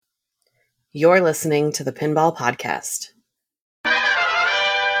You're listening to the Pinball Podcast.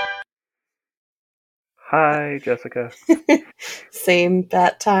 Hi, Jessica. Same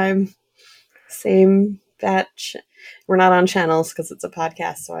bat time, same batch. We're not on channels because it's a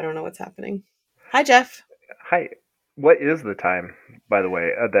podcast, so I don't know what's happening. Hi, Jeff. Hi. What is the time, by the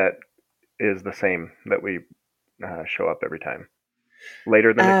way, that is the same that we show up every time?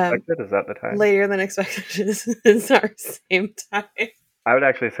 Later than expected? Is that the time? Later than expected is our same time. I would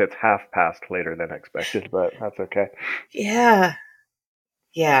actually say it's half past later than expected, but that's okay. Yeah.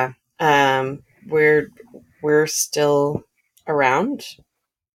 We're still around.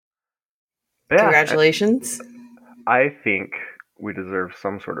 Yeah, Congratulations. I think we deserve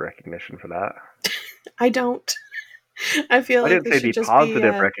some sort of recognition for that. I don't. I feel I like didn't this say should the just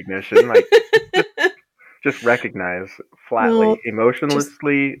positive be recognition, like just recognize flatly, no,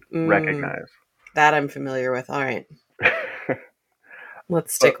 emotionlessly recognize. that I'm familiar with. All right.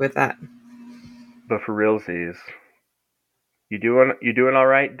 Let's But stick with that. for realsies, you doing all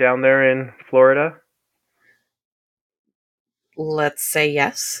right down there in Florida? Let's say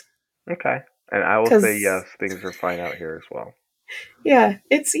yes. Okay. And I will say yes, things are fine out here as well. Yeah,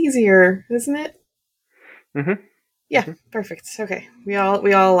 it's easier, isn't it? Mm-hmm. Yeah, perfect. Okay. We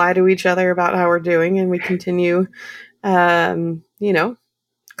all lie to each other about how we're doing, and we continue clawing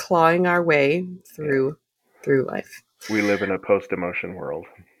our way through life. We live in a post-emotion world.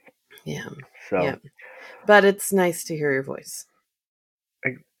 Yeah. So yeah. But it's nice to hear your voice.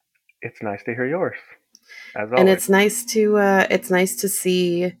 It's nice to hear yours. As always. And it's nice to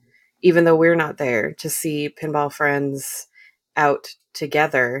see, even though we're not there, to see pinball friends out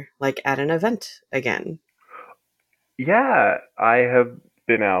together, like at an event again. Yeah, I have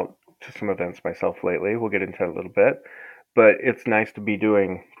been out to some events myself lately. We'll get into that a little bit. But it's nice to be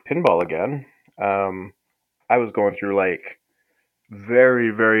doing pinball again. I was going through like very,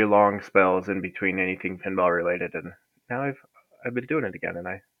 very long spells in between anything pinball related, and now I've been doing it again, and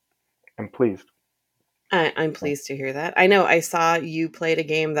I'm pleased. I'm pleased to hear that. I know I saw you played a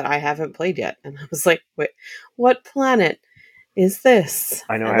game that I haven't played yet, and I was like, "Wait, what planet is this?"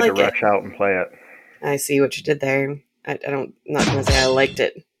 I know I had to rush out and play it. I see what you did there. I'm not going to say I liked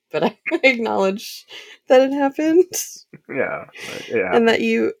it, but I acknowledge that it happened. Yeah, and that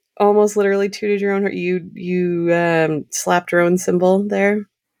you almost literally tooted your own. You slapped your own cymbal there.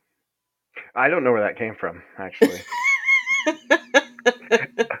 I don't know where that came from, actually.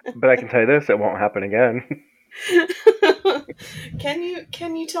 But I can tell you this: it won't happen again. Can you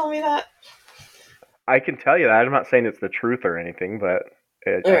tell me that? I can tell you that. I'm not saying it's the truth or anything, but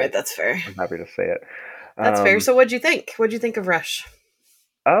all right, that's fair. I'm happy to say it. That's fair. So, what'd you think? What'd you think of Rush?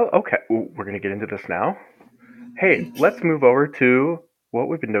 Oh, okay. Ooh, we're gonna get into this now. Hey, let's move over to what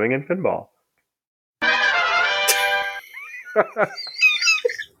we've been doing in pinball.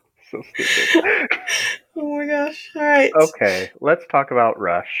 So stupid. Oh my gosh! All right. Okay, let's talk about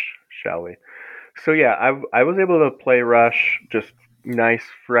Rush, shall we? So yeah, I was able to play Rush just nice,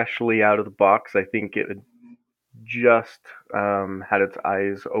 freshly out of the box. I think it had just had its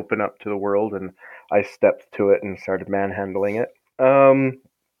eyes open up to the world, and I stepped to it and started manhandling it. So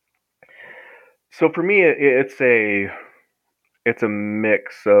for me, it's a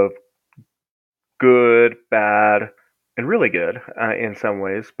mix of good, bad, and really good in some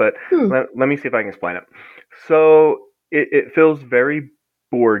ways. But let me see if I can explain it. So it feels very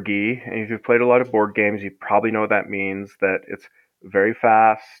boardy, and if you've played a lot of board games, you probably know what that means. That it's very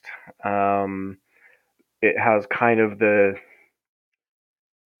fast. It has kind of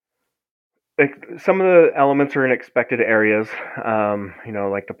some of the elements are in expected areas,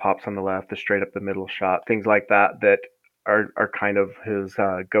 like the pops on the left, the straight up the middle shot, things like that are kind of his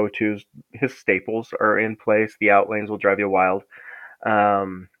go-tos. His staples are in place. The outlanes will drive you wild.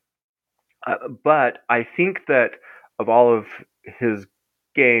 Um, but I think that of all of his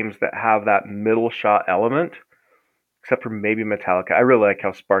games that have that middle shot element, except for maybe Metallica, I really like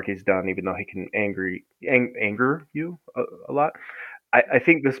how Sparky's done, even though he can anger you a lot. I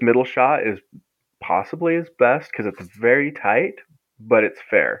think this middle shot is possibly his best because it's very tight, but it's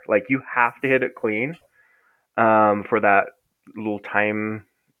fair. Like you have to hit it clean for that little time.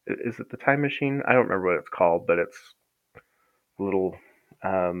 Is it the time machine? I don't remember what it's called, but it's little.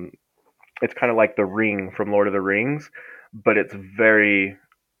 Um, it's kind of like the ring from Lord of the Rings, but it's very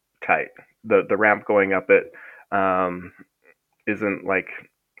tight. The ramp going up it isn't like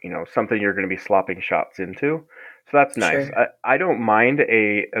something you're going to be slopping shots into. So that's nice. Sure. I don't mind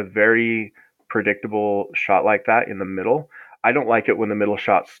a very predictable shot like that in the middle. I don't like it when the middle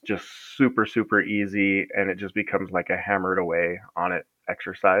shot's just super, super easy and it just becomes like a hammered away on it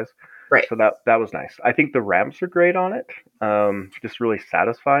exercise. Right. So that was nice. I think the ramps are great on it. Just really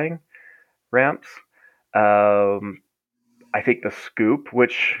satisfying. ramps. Um, I think the scoop,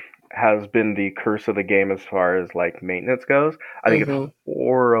 which has been the curse of the game as far as like maintenance goes, I think it's Hmm.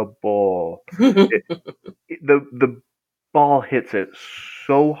 horrible. It, the ball hits it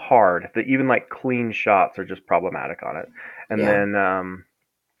so hard that even like clean shots are just problematic on it. And Yeah, then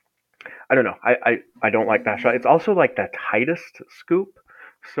I don't know. I don't like that shot. It's also like the tightest scoop.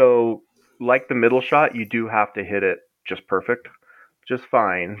 So like the middle shot, you do have to hit it just perfect, just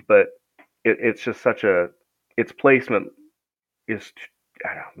fine. But it's just such a its placement is I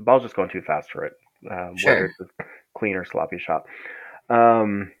don't know, the ball's just going too fast for it. Whether sure. it's a clean or sloppy shot.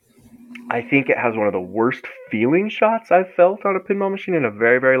 Um, I think it has one of the worst feeling shots I've felt on a pinball machine in a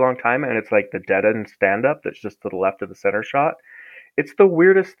very, very long time, and it's like the dead end stand up that's just to the left of the center shot. It's the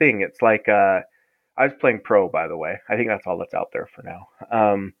weirdest thing. It's like I was playing pro, by the way. I think that's all that's out there for now.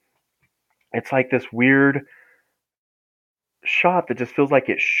 It's like this weird shot that just feels like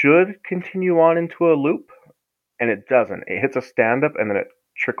it should continue on into a loop, and it doesn't. It hits a stand up and then it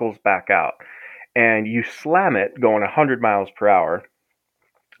trickles back out, and you slam it going 100 miles per hour,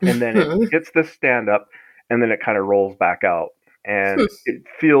 and then it hits the stand up, and then it kind of rolls back out, and it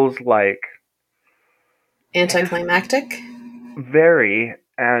feels like just Anticlimactic. very,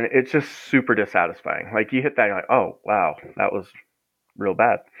 and it's just super dissatisfying. Like you hit that, you're like, oh wow, that was real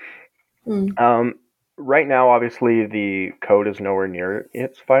bad. Mm. Um, right now, obviously, the code is nowhere near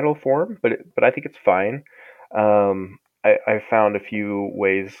its final form, but I think it's fine. I found a few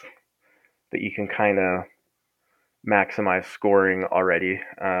ways that you can kind of maximize scoring already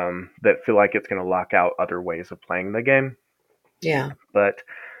that feel like it's going to lock out other ways of playing the game. Yeah, But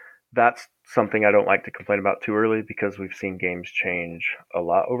that's something I don't like to complain about too early because we've seen games change a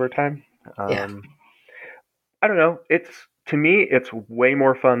lot over time. yeah. Um, I don't know. It's to me, it's way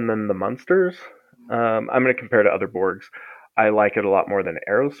more fun than the Munsters. I'm going to compare to other boards. I like it a lot more than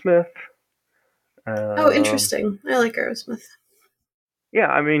Aerosmith. Oh, Um, interesting. I like Aerosmith. yeah,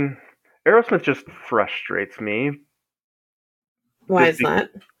 I mean, Aerosmith just frustrates me Why just is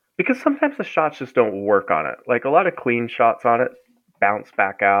that? because sometimes the shots just don't work on it. Like a lot of clean shots on it bounce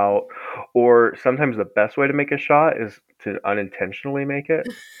back out, or sometimes the best way to make a shot is to unintentionally make it.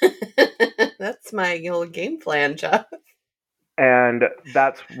 That's my little game plan, Jeff. And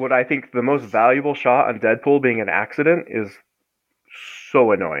that's what I think the most valuable shot on Deadpool being an accident is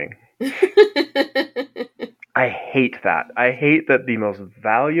so annoying. I hate that. I hate that the most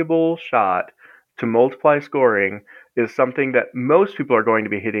valuable shot to multiply scoring is something that most people are going to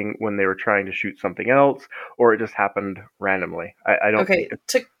be hitting when they were trying to shoot something else, or it just happened randomly. I don't think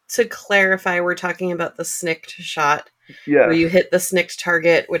Okay, to clarify, we're talking about the snicked shot where yes. you hit the snicked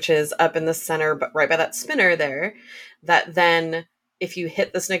target, which is up in the center, but right by that spinner there. That then, if you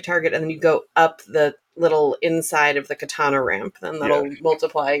hit the snicked target and then you go up the little inside of the katana ramp, then Yes. that'll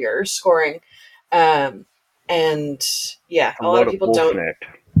multiply your scoring. Um, and yeah, A a lot load of of people don't. bullshit.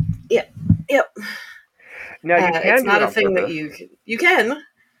 Yeah, yep. Now you It's can do not it a on thing that purpose. you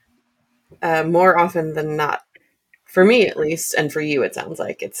can more often than not. For me, at least, and for you, it sounds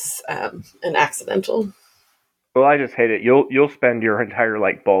like it's an accidental. Well, I just hate it. You'll spend your entire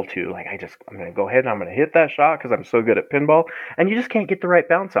like ball two like I'm gonna go ahead and I'm gonna hit that shot because I'm so good at pinball, and you just can't get the right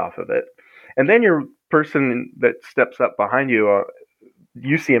bounce off of it. And then your person that steps up behind you,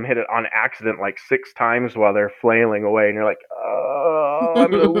 you see him hit it on accident like 6 times while they're flailing away, and you're like, oh,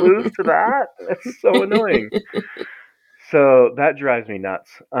 I'm gonna lose to that. It's so annoying. So that drives me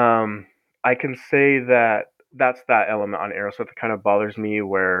nuts. I can say that that's that element on Aerosmith that kind of bothers me,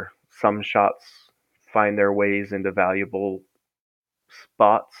 where some shots find their ways into valuable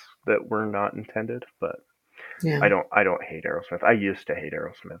spots that were not intended. But Yeah, I don't hate Aerosmith. I used to hate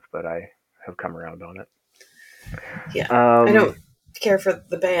Aerosmith, but I have come around on it. yeah. I Um, don't care for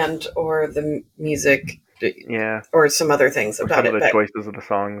the band or the music yeah, or some other things or about some of it, the but choices of the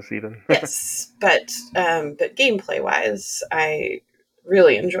songs even. yes, but gameplay wise, I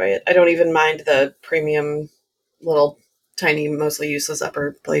really enjoy it. I don't even mind the premium little tiny, mostly useless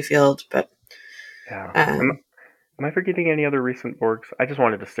upper playfield, but Yeah. Am, um, am I forgetting any other recent Borgs? I just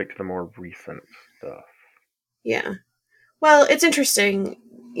wanted to stick to the more recent stuff. yeah. Well, it's interesting,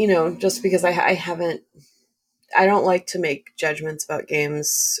 just because I haven't. I don't like to make judgments about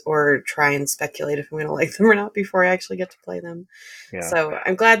games or try and speculate if I'm going to like them or not before I actually get to play them. Yeah. So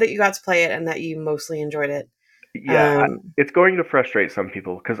I'm glad that you got to play it and that you mostly enjoyed it. Yeah, Um, it's going to frustrate some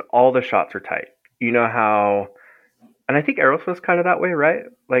people because all the shots are tight. You know how, and I think Aerosmith's kind of that way, right?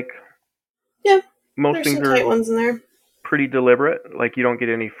 Like yeah, most there's things some are tight ones in there. pretty deliberate. Like you don't get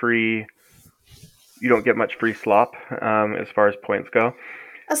much free slop as far as points go.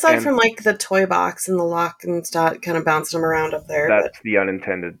 Aside And from like the toy box and the lock and stuff, kind of bouncing them around up there, but that's the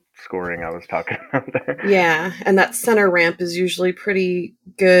unintended scoring I was talking about there. yeah, and that center ramp is usually pretty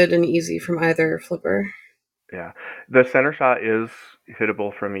good and easy from either flipper. Yeah. The center shot is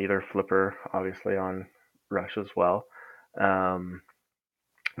hittable from either flipper, obviously on rush as well. Um,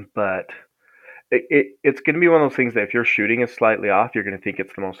 but it's going to be one of those things that if your shooting is slightly off, you're going to think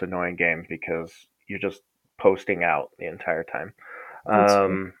it's the most annoying game because you're just posting out the entire time. That's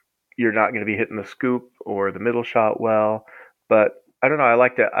true. You're not going to be hitting the scoop or the middle shot well. But I don't know. I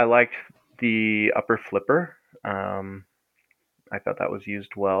liked it. I liked the upper flipper. I thought that was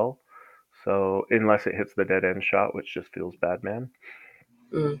used well. So unless it hits the dead end shot, which just feels bad, man.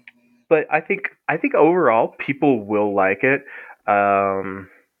 Mm. But I think overall people will like it, um,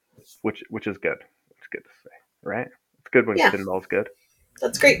 which is good. It's good to say, right? It's good when Yeah, pinball's good.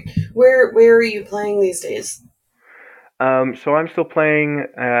 that's great. Where are you playing these days? So I'm still playing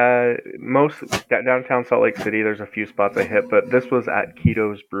most downtown Salt Lake City. There's a few spots I hit, but this was at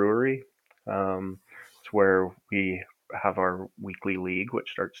Keto's Brewery. It's where we have our weekly league,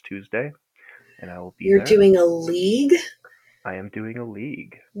 which starts Tuesday, and I will be You're there. doing a league? I am doing a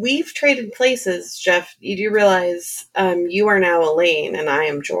league. We've traded places, Jeff. You do realize you are now Elaine and I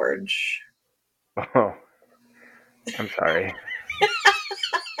am George. Oh, I'm sorry,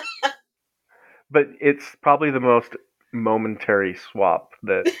 but it's probably the most momentary swap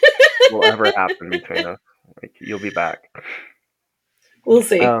that will ever happen between us. Like you'll be back. We'll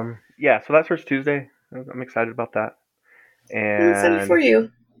see. Yeah, so that starts Tuesday. I'm excited about that. I'm excited And for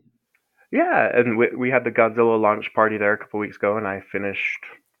you. yeah, and we had the Godzilla launch party there a couple weeks ago, and I finished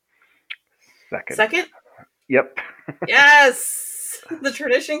second. Second? Yep, Yes! The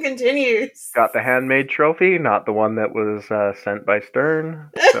tradition continues. got the handmade trophy, not the one that was sent by Stern.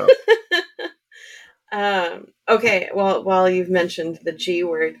 So Okay, well, while you've mentioned the G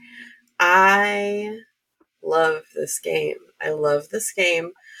word, I love this game. I love this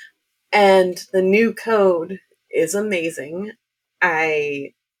game. And the new code is amazing.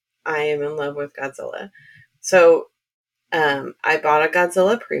 I I am in love with Godzilla. So I bought a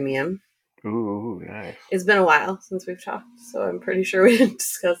Godzilla Premium. ooh, nice. It's been a while since we've talked, so I'm pretty sure we didn't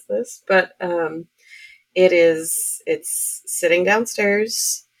discuss this. But it's sitting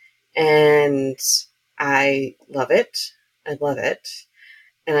downstairs, and I love it. I love it,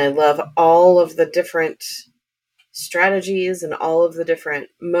 and I love all of the different strategies and all of the different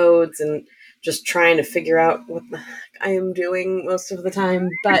modes and just trying to figure out what the heck I am doing most of the time,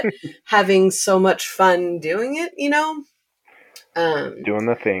 but having so much fun doing it, Um, Doing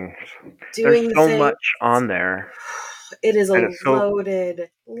the things. There's doing the so thing. much on there, It is and a it's so loaded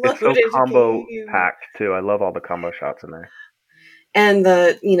combo game. packed too. I love all the combo shots in there. And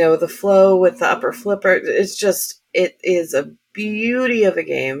the flow with the upper flipper, it is a beauty of a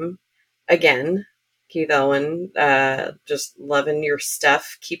game. Again, Keith Elwin, just loving your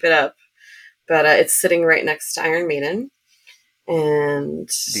stuff. Keep it up. But it's sitting right next to Iron Maiden, and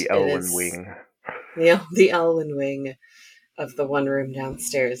The it Elwyn is wing. the Elwyn wing of the one room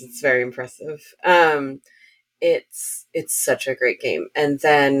downstairs. It's very impressive. It's such a great game. And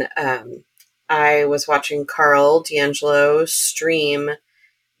then I was watching Carl D'Angelo stream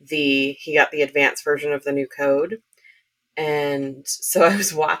he got the advanced version of the new code, and so I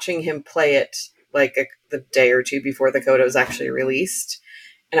was watching him play it like the day or two before the code was actually released,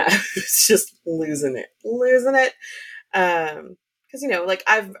 and I was just losing it. Because like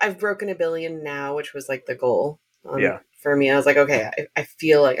I've broken a billion now, which was like the goal Yeah. for me. I was like, okay, I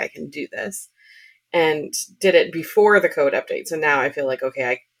feel like I can do this, and did it before the code update. So now I feel like, okay,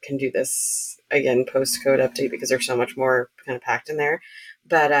 I can do this again post code update because there's so much more kind of packed in there.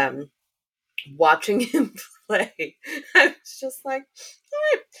 But watching him play, I was just like, all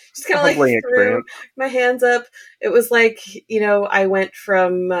right, just kind of like Humbling threw experience. my hands up. It was like, I went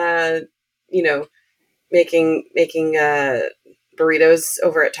from making burritos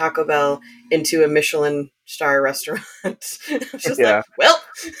over at Taco Bell into a Michelin star restaurant. I was just like, Yeah. well,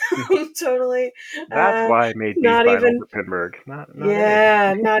 totally That's why I made beef not vinyl even, for Pinburg. Not anything.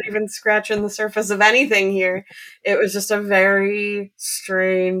 yeah, not even scratching the surface of anything here. It was just a very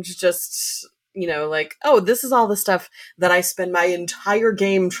strange, just, like, oh, this is all the stuff that I spend my entire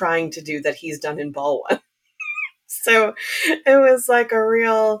game trying to do that he's done in Ball One. So it was like a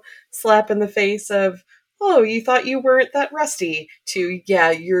real slap in the face of, oh, you thought you weren't that rusty, to,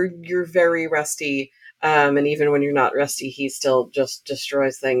 yeah, you're very rusty. And even when you're not rusty, he still just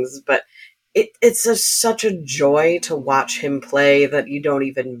destroys things. But it's such a joy to watch him play that you don't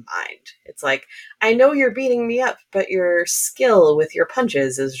even mind. It's like, I know you're beating me up, but your skill with your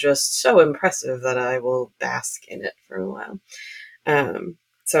punches is just so impressive that I will bask in it for a while.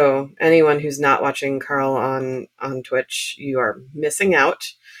 So anyone who's not watching Carl on Twitch, you are missing out.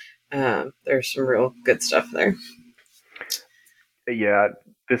 There's some real good stuff there. Yeah,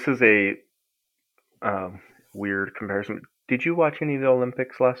 this is a weird comparison. Did you watch any of the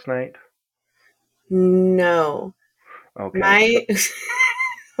Olympics last night? No. Okay. My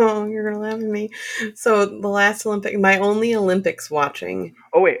oh, you're gonna laugh at me. So the last Olympic, my only Olympics watching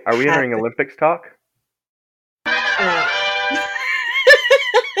Oh wait, are we entering happened. Olympics talk? Uh,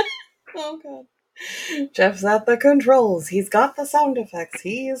 oh god. Jeff's at the controls. He's got the sound effects.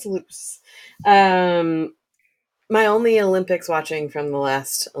 He is loose. My only Olympics watching from the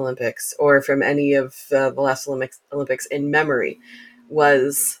last Olympics, or from any of the last Olympics in memory,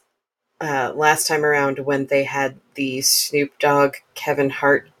 was last time around when they had the Snoop Dogg Kevin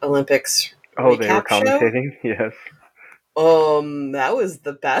Hart Olympics Oh, they were recap show. commentating. Yes. That was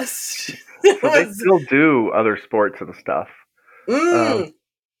the best. It So they was. still do other sports and stuff. Um, Mm,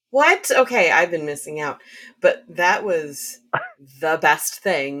 what? Okay, I've been missing out, but that was the best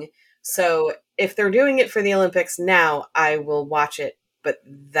thing. So if they're doing it for the Olympics now, I will watch it. But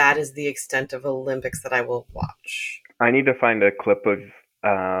that is the extent of Olympics that I will watch. I need to find a clip of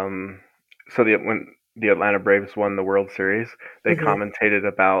so when the Atlanta Braves won the World Series, they Hmm. commentated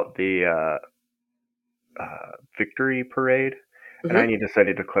about the victory parade, and I Hmm. need to send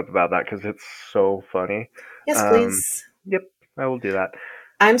you the clip about that because it's so funny. Yes, Um, please. yep, I will do that.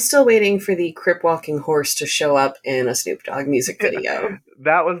 I'm still waiting for the crip walking horse to show up in a Snoop Dogg music video.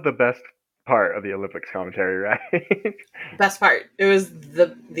 That was the best part of the Olympics commentary, right? Best part. It was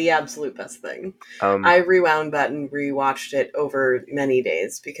the absolute best thing. um, I rewound that and rewatched it over many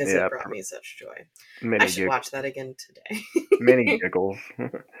days because it yeah, brought me such joy. I many should giggles, watch that again today. many giggles.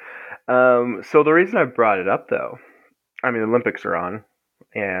 So the reason I brought it up, though, I mean, the Olympics are on,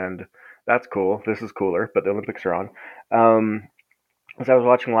 and that's cool. This is cooler, but the Olympics are on. As I was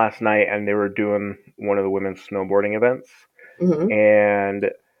watching last night, and they were doing one of the women's snowboarding events, Hmm.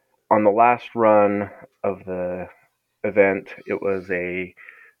 and on the last run of the event, it was a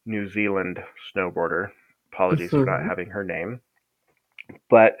New Zealand snowboarder. Apologies for not Hmm. having her name,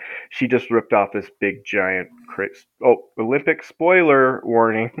 but she just ripped off this big giant. Oh, Olympic spoiler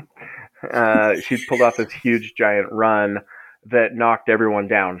warning! She pulled off this huge giant run that knocked everyone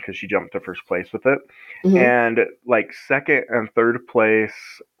down because she jumped to first place with it. Hmm. And like second and third place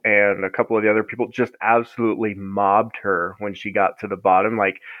and a couple of the other people just absolutely mobbed her when she got to the bottom,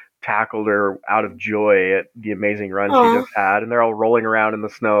 like tackled her out of joy at the amazing run she Aw, just had. And they're all rolling around in the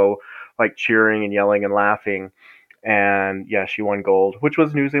snow, like cheering and yelling and laughing. And yeah, she won gold, which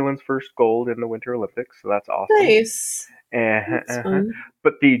was New Zealand's first gold in the Winter Olympics. So that's awesome. nice. That's And, fun.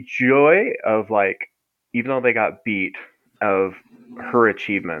 but the joy of like, even though they got beat, of her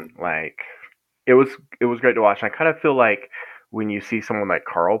achievement, like it was it was great to watch. And I kind of feel like when you see someone like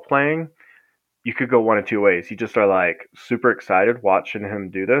Carl playing, you could go one of two ways. You just are like super excited watching him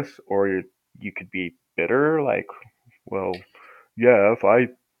do this, or you could be bitter, like, well, yeah, if I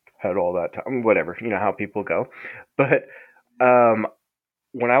had all that time, whatever, you know how people go. But um,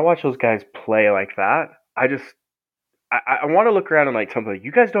 when I watch those guys play like that, I want to look around and like tell them, like,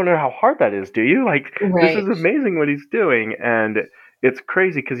 you guys don't know how hard that is, do you? Like, this is Right. amazing what he's doing, and it's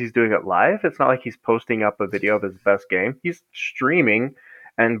crazy because he's doing it live. It's not like he's posting up a video of his best game. He's streaming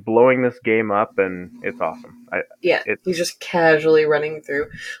and blowing this game up, and it's awesome. Yeah, It's he's just casually running through.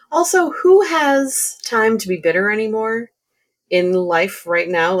 Also, who has time to be bitter anymore in life right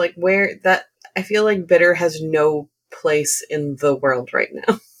now? Like, where that, I feel like bitter has no place in the world right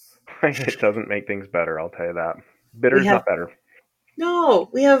now. it doesn't make things better. I'll tell you that. We Bitter's have not better. No,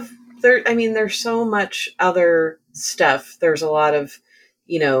 we have there. I mean, there's so much other stuff. There's a lot of,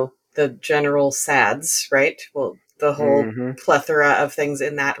 the general sads, right? Well, the whole Hmm. plethora of things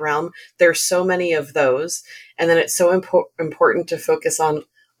in that realm. There's so many of those, and then it's so important to focus on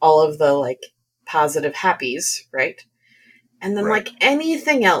all of the like positive happies, right? And then Right. like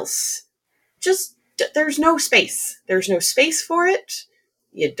anything else, just there's no space. There's no space for it.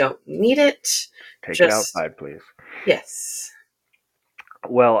 You don't need it. Take it Just outside, please. yes,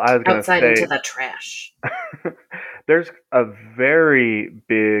 Well, I was gonna outside into say the trash. there's a very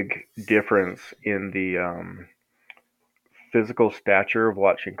big difference in the physical stature of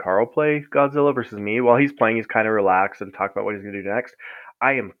watching Carl play Godzilla versus me. While he's playing, he's kind of relaxed and talk about what he's going to do next.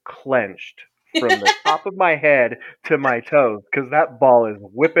 I am clenched from the top of my head to my toes because that ball is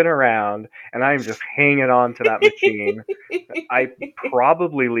whipping around and I'm just hanging on to that machine. I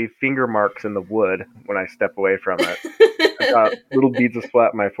probably leave finger marks in the wood when I step away from it. I've got little beads of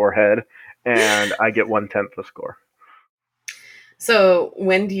sweat on my forehead, and I get 1/10 the score. So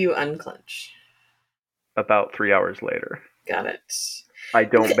when do you unclench? About 3 hours later. Got it. I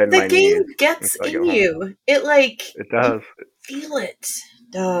don't bend The my knees game gets until I get in home. you. It like It you does. feel it.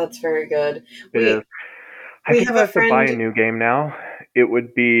 Oh, it's very good. It is. I We think have if I a have to buy friend. a new game now, it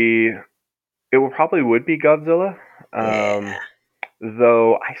would be. It would probably would be Godzilla. Yeah.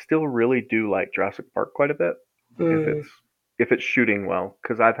 Though I still really do like Jurassic Park quite a bit. If Mm, it's shooting well,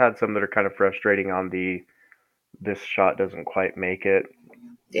 because I've had some that are kind of frustrating on the this shot doesn't quite make it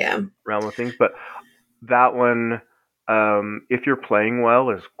yeah. realm of things. But that one, if you're playing well,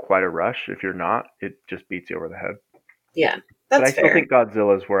 is quite a rush. If you're not, it just beats you over the head. Yeah. But I That's still fair. think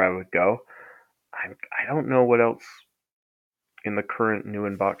Godzilla is where I would go. I don't know what else in the current new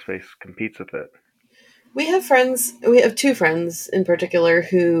in-box space competes with it. We have friends. We have two friends in particular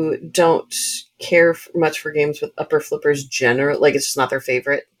who don't care much for games with upper flippers. General, like it's just not their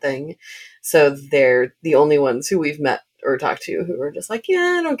favorite thing. So they're the only ones who we've met or talked to who are just like,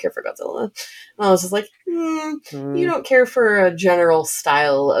 yeah, I don't care for Godzilla. And I was just like, you Mm, don't care for a general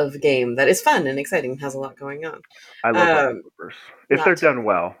style of game that is fun and exciting, has a lot going on. I love upper Um, flippers if they're not, done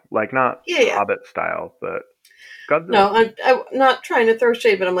well, like not yeah, yeah. Hobbit style, but Godzilla's No, fun. I'm not trying to throw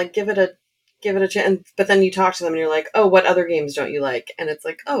shade, but I'm like, give it a chance. But then you talk to them and you're like, oh, what other games don't you like? And it's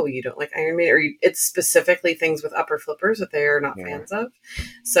like, oh, you don't like Iron Maiden, or it's specifically things with upper flippers that they are not Yeah. fans of.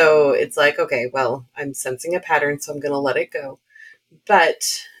 So it's like, okay, well, I'm sensing a pattern, so I'm gonna let it go. But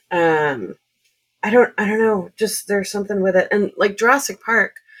um, I don't know. Just there's something with it, and like Jurassic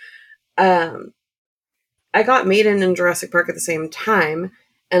Park. Um, I got Maiden and Jurassic Park at the same time,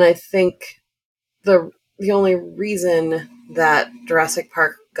 and I think the only reason that Jurassic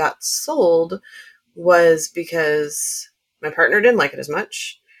Park got sold was because my partner didn't like it as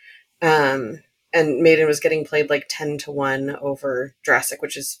much. Um, and Maiden was getting played like 10-1 over Jurassic,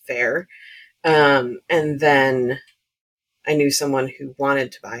 which is fair. And then I knew someone who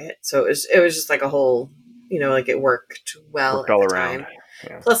wanted to buy it. So it was just like a whole, like it worked well Worked at all the around. time.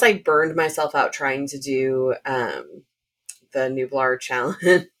 Yeah. Plus I burned myself out trying to do the Nublar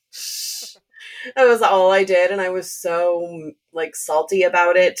challenge. That was all I did, and I was so like salty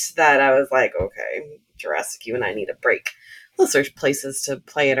about it that I was like, okay, Jurassic, you and I need a break. Plus, there's places to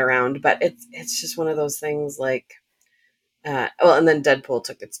play it around, but it's just one of those things like, well, and then Deadpool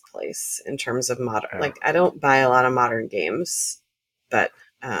took its place in terms of modern. Yeah. Like, I don't buy a lot of modern games, but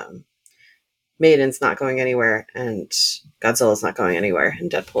um, Maiden's not going anywhere, and Godzilla's not going anywhere,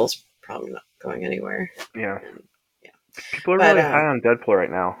 and Deadpool's probably not going anywhere. Yeah. And, yeah, People are but really high on Deadpool right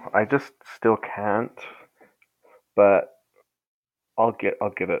now. I just still can't, but I'll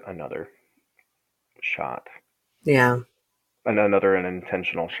give it another shot. yeah. And another an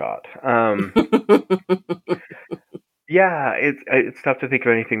intentional shot. Yeah, it's tough to think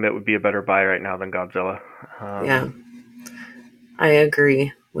of anything that would be a better buy right now than Godzilla. Yeah, I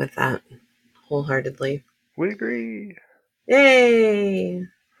agree with that wholeheartedly. We agree. Yay!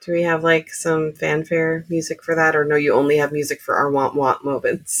 Do we have like some fanfare music for that, or no? You only have music for our want want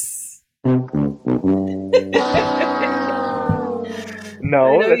moments. I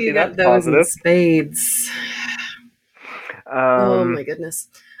No, know let's see. you got That's those in positive. spades. Oh Um, my goodness.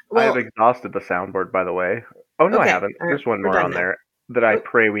 I have Well, exhausted the soundboard, by the way. Oh no, I okay, haven't. all right, There's one we're more done on now. there that I Oh,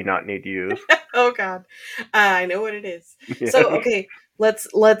 pray we not need to use. oh God, I know what it is. Yes. So okay, let's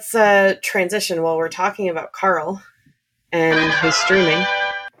transition while we're talking about Carl and his streaming.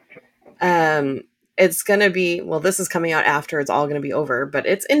 Um, it's gonna be, well, this is coming out after it's all gonna be over, but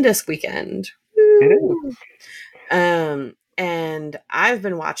it's in disc weekend. It is. Woo! And I've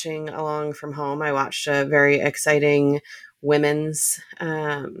been watching along from home. I watched a very exciting women's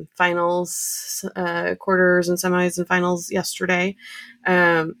finals, quarters and semis and finals yesterday.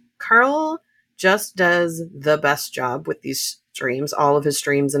 Carl just does the best job with these streams, all of his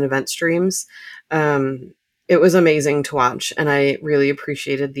streams and event streams. Um, it was amazing to watch, and I really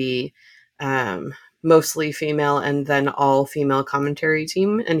appreciated the um, mostly female and then all female commentary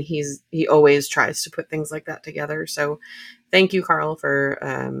team, and he always tries to put things like that together. So thank you, Carl, for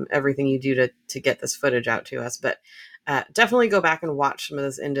everything you do to get this footage out to us. But definitely go back and watch some of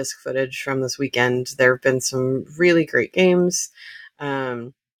this in-disc footage from this weekend. There have been some really great games.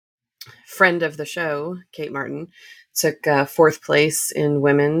 Friend of the show, Kate Martin, took fourth place in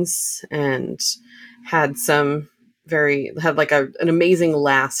women's and had like an amazing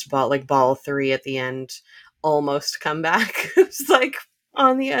last ball, like ball three at the end, almost come back. It was like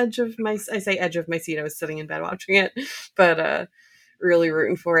on the edge of I say edge of my seat. I was sitting in bed watching it, but really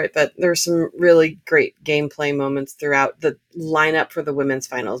rooting for it. But there's some really great gameplay moments throughout. The lineup for the women's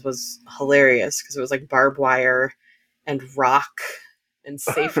finals was hilarious because it was like barbed wire and rock and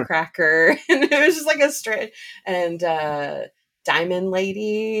safecracker, and it was just like a straight and Diamond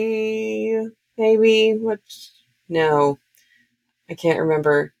Lady, maybe. Which no, I can't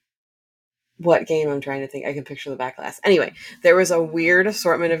remember what game I'm trying to think. I can picture the backlash. Anyway, there was a weird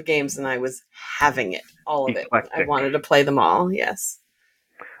assortment of games and I was having it, all of it. I Eclectic. wanted to play them all. Yes.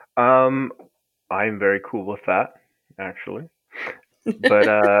 Um, I'm very cool with that, actually.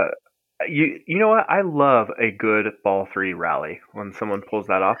 But you know what? I love a good ball three rally when someone pulls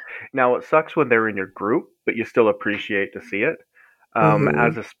that off. Now it sucks when they're in your group, but you still appreciate to see it. Mm-hmm.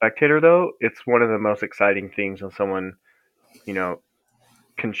 As a spectator, though, it's one of the most exciting things when someone, you know,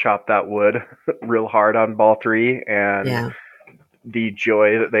 can chop that wood real hard on ball three, and Yeah. the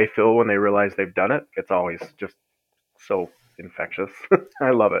joy that they feel when they realize they've done it. It's always just so infectious. I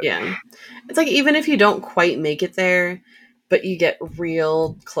love it. Yeah. It's like even if you don't quite make it there, but you get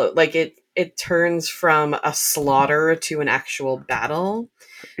real close, like it turns from a slaughter to an actual battle.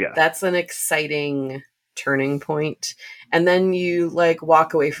 Yeah. That's an exciting turning point. And then you like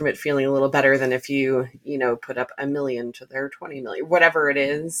walk away from it feeling a little better than if you put up 1 million to their 20 million, whatever it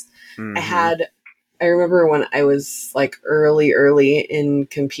is. Hmm. I remember when I was like early in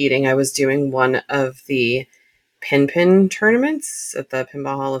competing, I was doing one of the pin tournaments at the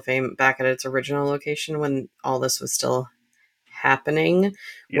Pinball Hall of Fame back at its original location when all this was still happening,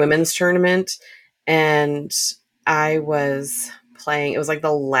 Yes. women's tournament. And I was playing, it was like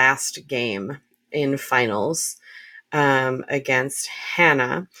the last game in finals against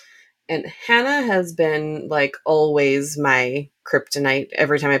Hannah. And Hannah has been like always my kryptonite.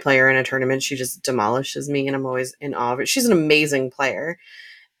 Every time I play her in a tournament, she just demolishes me, and I'm always in awe of her. She's an amazing player,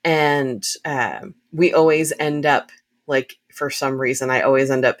 and we always end up like for some reason I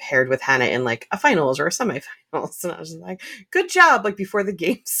always end up paired with Hannah in like a finals or a semifinals, and I was just like, good job, like before the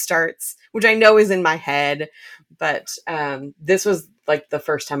game starts, which I know is in my head, but this was like the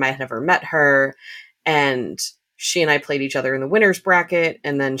first time I had ever met her, and she and I played each other in the winners bracket,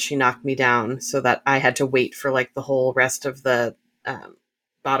 and then she knocked me down so that I had to wait for like the whole rest of the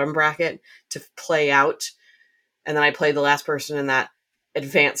bottom bracket to play out, and then I played the last person in that,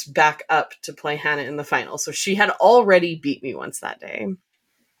 advanced back up to play Hannah in the final. So she had already beat me once that day.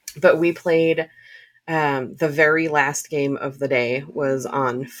 But we played the very last game of the day was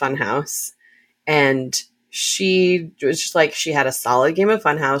on Funhouse. And she was just like, she had a solid game of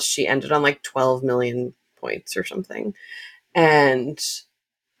Funhouse. She ended on like 12 million points or something. And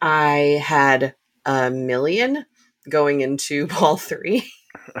I had 1 million going into ball three.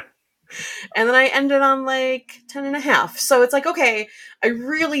 And then I ended on like 10 and a half. So it's like, okay, I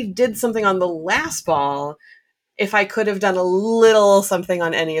really did something on the last ball. If I could have done a little something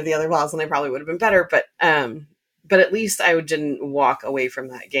on any of the other balls, then I probably would have been better. But at least I didn't walk away from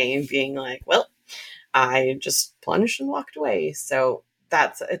that game being like, well, I just plunged and walked away. So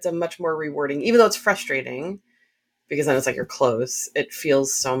it's a much more rewarding, even though it's frustrating because then it's like you're close. It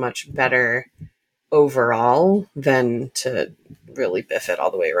feels so much better overall than to really biff it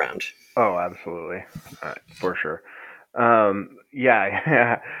all the way around. Oh, absolutely. For sure.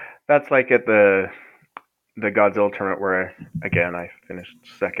 Yeah, that's like at the Godzilla tournament where again I finished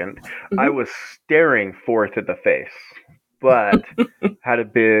second. I Mm-hmm. was staring fourth in the face, but had a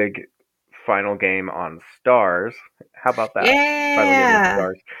big final game on Stars. How about that? Final game on Yeah.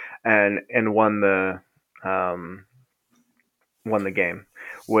 Stars, and um won the game,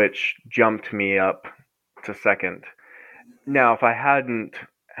 which jumped me up to second. Now, if I hadn't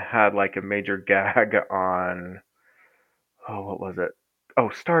had like a major gag on, oh, what was it? Oh,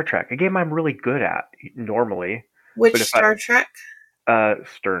 Star Trek, a game I'm really good at normally. But Which if I Star Trek?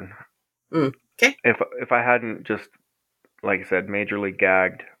 Stern, Okay. if I hadn't just like I said, majorly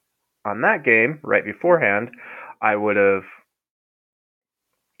gagged on that game right beforehand, I would have,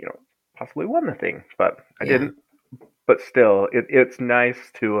 you know, possibly won the thing. But I Yeah. didn't. But still, it's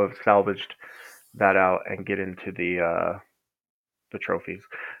nice to have salvaged that out and get into the trophies.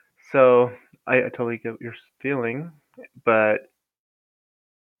 So I totally get what you're feeling, but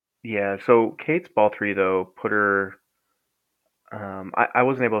yeah. So Kate's ball three though put her. I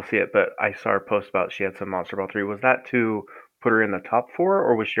wasn't able to see it, but I saw her post about she had some monster ball three. Was that to put her in the top four,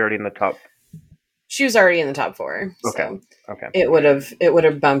 or was she already in the top? She was already in the top four, Okay, so okay. it would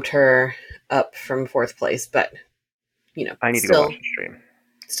have bumped her up from fourth place, but I need to go watch still the stream.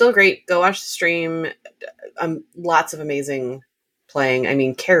 still great. Go watch the stream. Lots of amazing playing. I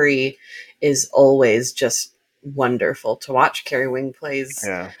mean, Carrie is always just wonderful to watch. Carrie Wing plays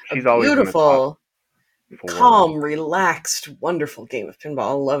Yeah, a she's always in the top beautiful, four. calm, relaxed, wonderful game of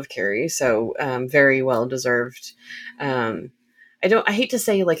pinball. Love Carrie, so very well deserved. Um, I hate to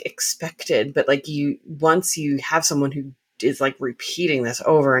say like expected, but like once you have someone who is like repeating this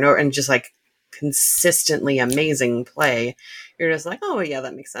over and over and just like consistently amazing play, you're just like, oh yeah,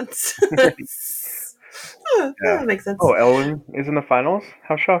 that makes sense. Oh, Yeah. that makes sense. Oh, Elwyn is in the finals?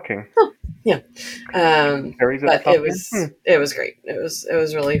 How shocking. Oh, yeah. Harry's at the But top again? it was great. It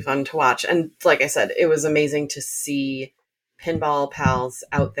was really fun to watch. And like I said, it was amazing to see pinball pals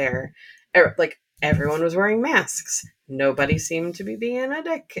out there. Like everyone was wearing masks. Nobody seemed to be being a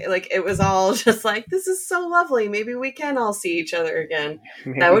dick. Like it was all just like, this is so lovely. Maybe we can all see each other again.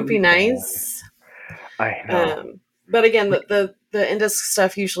 That Maybe would be we can. nice. I know. But again, the Indisc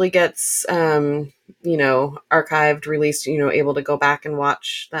stuff usually gets archived, released, able to go back and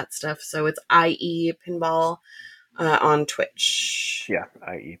watch that stuff. So it's IE Pinball on Twitch. Yeah,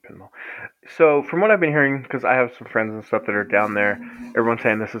 i.e. pinball. So, from what I've been hearing, because I have some friends and stuff that are down there, everyone's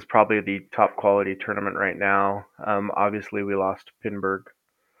saying this is probably the top quality tournament right now. Obviously, we lost Pinburg,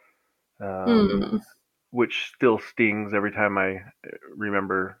 Hmm. which still stings every time I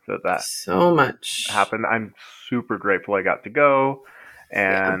remember that So much. happened. I'm super grateful I got to go,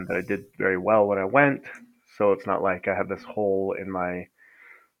 Yeah. and I did very well when I went. So it's not like I have this hole in my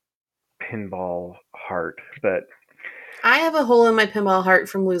pinball heart. But I have a hole in my pinball heart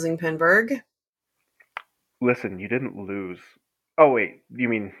from losing Pinburg. listen, you didn't lose. Oh wait, you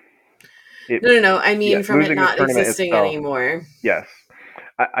mean it? No. I Yeah, mean from it losing the not tournament existing itself. anymore. Yes.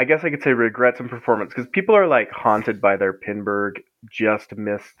 I guess I could say regrets in performance because people are like haunted by their Pinburg just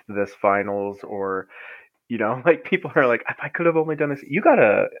missed this finals, or like people are like, if I could have only done this. You got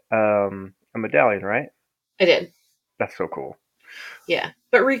a medallion, right? I did. That's so cool. Yeah.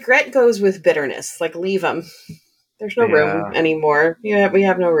 But regret goes with bitterness. Like leave them. There's no room Yeah, anymore. We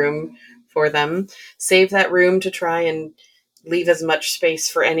have no room for them. Save that room to try and leave as much space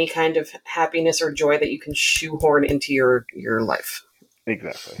for any kind of happiness or joy that you can shoehorn into your life.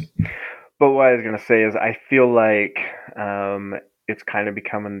 exactly. But what I was gonna say is, I feel like it's kind of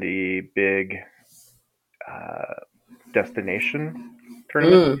becoming the big uh, destination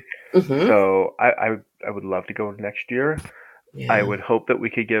tournament. Mm. Mm-hmm. So I would love to go next year. I Yeah. would hope that we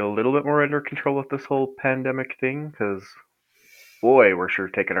could get a little bit more under control with this whole pandemic thing, because boy, we're sure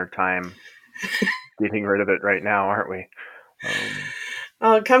taking our time getting rid of it right now, aren't we?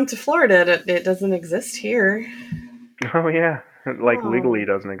 Come to Florida. It doesn't exist here. Oh yeah, like legally Oh.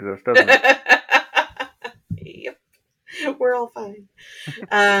 doesn't exist, doesn't it? Yep. We're all fine.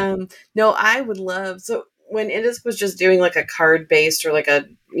 No, I would love so when Indus was just doing like a card based or like a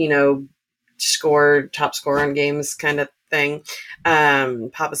top score on games kind of thing,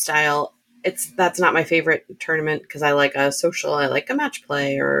 Papa style. That's not my favorite tournament because I like a social, I like a match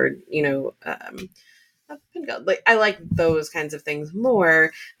play, or like I like those kinds of things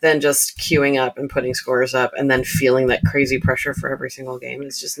more than just queuing up and putting scores up and then feeling that crazy pressure for every single game.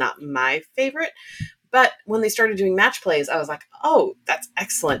 It's just not my favorite. But when they started doing match plays, I was like, oh, that's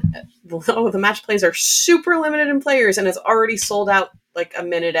excellent. Oh, the match plays are super limited in players and it's already sold out like a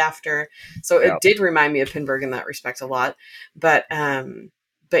minute after. So Yeah. it did remind me of Pinburg in that respect a lot. But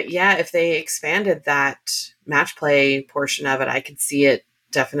yeah, if they expanded that match play portion of it, I could see it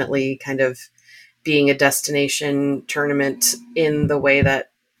definitely kind of being a destination tournament in the way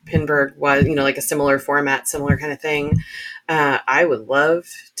that Pinburg was, like a similar format, similar kind of thing. I would love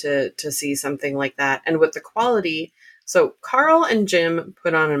to see something like that. And with the quality, so Carl and Jim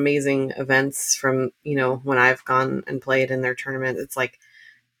put on amazing events from, when I've gone and played in their tournament. It's like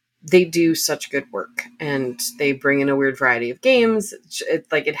they do such good work and they bring in a weird variety of games.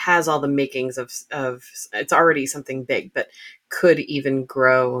 It has all the makings of it's already something big, but could even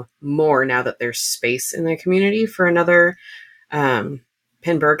grow more now that there's space in the community for another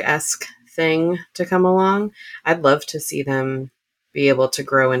Pinburg-esque thing to come along. I'd love to see them be able to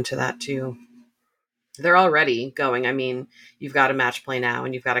grow into that too. They're already going. I mean, you've got a match play now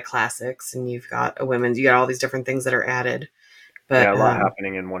and you've got a classics and you've got a women's, you got all these different things that are added. Yeah, But a lot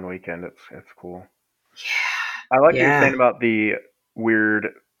happening in one weekend. It's cool. I like what you're yeah. saying about the weird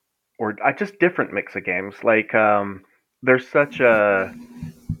or just different mix of games. Like there's such a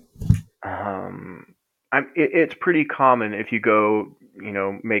it's pretty common if you go,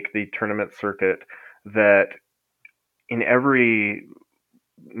 make the tournament circuit, that in every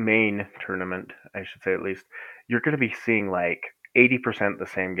main tournament, I should say at least, you're going to be seeing like 80% the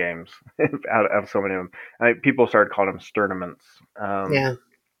same games out of so many of them. People started calling them sturnaments. Yeah.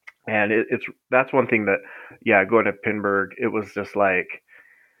 And it's that's one thing that, yeah, going to Pinburg, it was just like,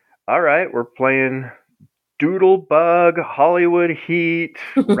 all right, we're playing Doodlebug, Hollywood Heat,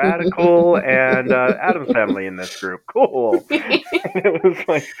 Radical, and Adam's Family in this group. Cool. It was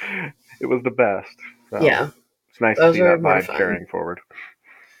like, it was the best. So Yeah. it's nice to Those see are that more vibe fun. carrying forward.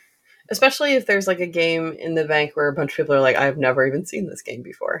 Especially if there's like a game in the bank where a bunch of people are like, I've never even seen this game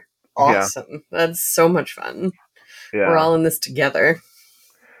before. Yeah, Awesome. That's so much fun. We're yeah. all in this together.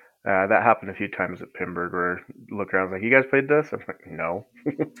 That happened a few times at Pinburg where I look around like, you guys played this? I'm like, no.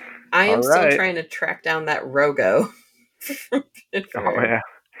 I All am still right. trying to track down that Rogo from Oh Pittsburgh. yeah.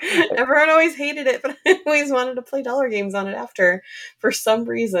 Everyone always hated it, but I always wanted to play dollar games on it after. For some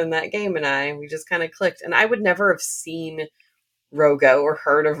reason, that game and we just kind of clicked. And I would never have seen Rogo or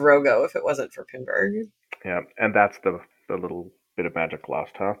heard of Rogo if it wasn't for Pinburg. Yeah, and that's the little bit of magic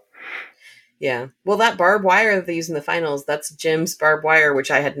lost, huh? Yeah. Well, that barbed wire that they use in the finals, that's Jim's barbed wire, which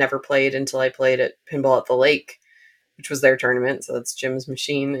I had never played until I played at Pinball at the Lake, which was their tournament. So that's Jim's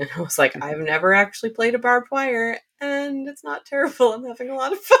machine. And I was like, I've never actually played a barbed wire, and it's not terrible. I'm having a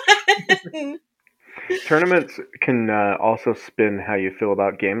lot of fun. Tournaments can also spin how you feel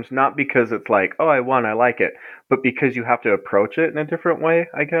about games, not because it's like, oh, I won, I like it, but because you have to approach it in a different way,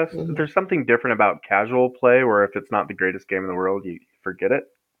 I guess. Mhm. There's something different about casual play where if it's not the greatest game in the world, you forget it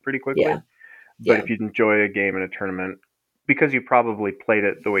pretty quickly. Yeah. But Yeah. if you enjoy a game in a tournament, because you probably played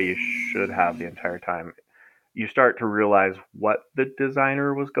it the way you should have the entire time, you start to realize what the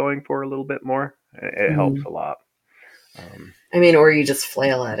designer was going for a little bit more. It helps Mhm. a lot. Um, I mean, or you just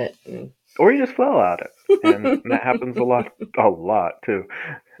flail at it. or you just fell at it, and that happens a lot too.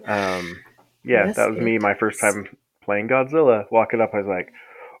 Um, yeah, Yes, that was it me my first does. time playing Godzilla. Walking up, I was like,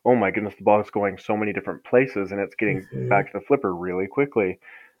 "Oh my goodness, the ball is going so many different places, and it's getting Mhm. back to the flipper really quickly."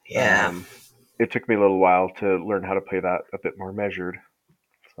 Yeah. Um, it took me a little while to learn how to play that a bit more measured.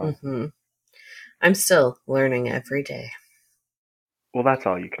 So, Hmm. I'm still learning every day. well, that's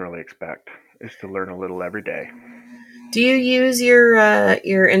all you can really expect is to learn a little every day. Do you use your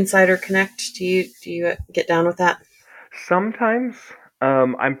Insider Connect? Do you get down with that? Sometimes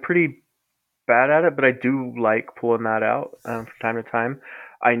I'm pretty bad at it, but I do like pulling that out from time to time.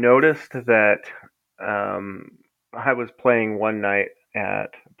 I noticed that um, I was playing one night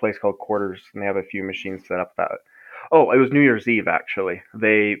at a place called Quarters, and they have a few machines set up that. Oh, it was New Year's Eve actually.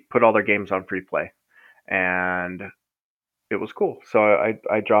 They put all their games on free play, and it was cool. So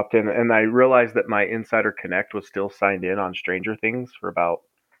I dropped in, and I realized that my Insider Connect was still signed in on Stranger Things for about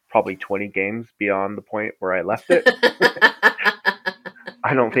probably 20 games beyond the point where I left it.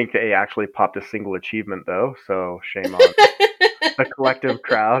 I don't think they actually popped a single achievement though, so shame on the collective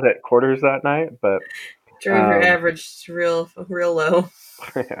crowd at Quarters that night. But Drove your um, average real low.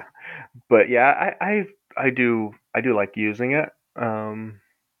 yeah, but yeah, I do like using it.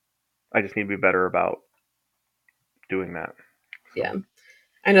 I just need to be better about doing that. Yeah, So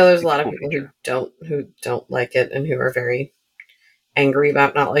I know there's a it's a lot of cool people who feature. don't like it and who are very angry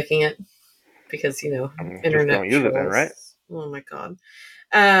about not liking it because Just internet don't use it then, right? trolls. Oh my god.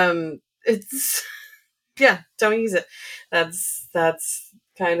 It's yeah, don't use it. That's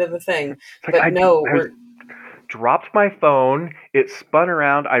kind of the thing. It's like But no, I was dropped my phone. It spun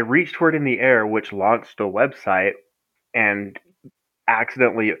around. I reached for it in the air, which launched a website, and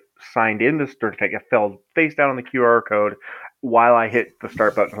accidentally signed in the certificate. I fell face down on the QR code while I hit the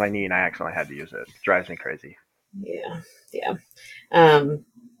start button with my knee, and I accidentally had to use it. It drives me crazy. yeah, yeah. Um,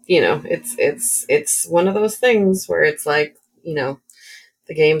 it's one of those things where it's like,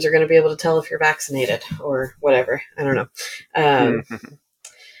 the games are going to be able to tell if you're vaccinated or whatever. I don't know. Mhm.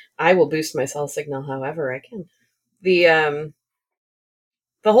 I will boost my cell signal however I can.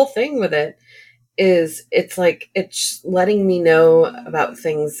 The whole thing with it is it's like it's letting me know about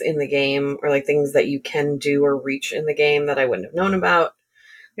things in the game, or like things that you can do or reach in the game that I wouldn't have known about,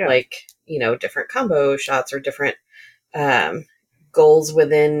 Yeah, like different combo shots or different um, goals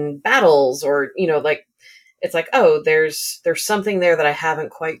within battles, or like it's like, oh, there's something there that I haven't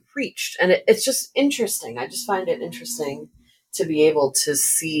quite reached, and it's just interesting. I just find it interesting to be able to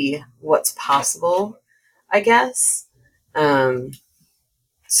see what's possible, I guess. um,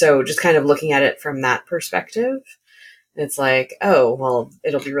 so just kind of looking at it from that perspective, it's like, oh, well,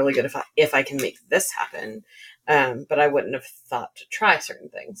 it'll be really good if I can make this happen. But I wouldn't have thought to try certain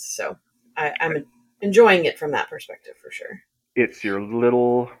things. So I'm enjoying it from that perspective for sure. it's your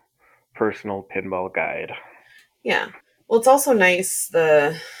little personal pinball guide. Yeah. Well, it's also nice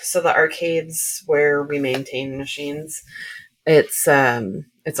the arcades where we maintain machines. It's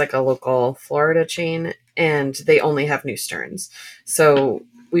like a local Florida chain, and they only have new Sterns. So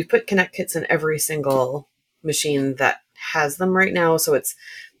we've put Connect kits in every single machine that has them right now. So it's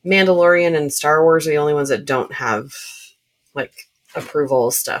Mandalorian and Star Wars are the only ones that don't have like approval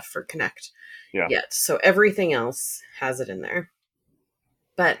stuff for Connect Yeah, yet. So everything else has it in there.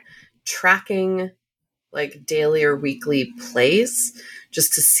 But tracking like daily or weekly plays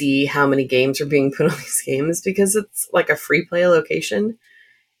just to see how many games are being put on these games, because it's like a free play location.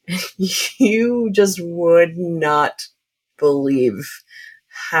 You just would not believe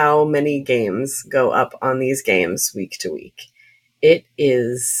how many games go up on these games week to week. It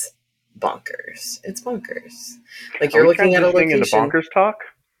is bonkers. It's bonkers. Like Are you're we looking at a transitioning into location. bonkers talk?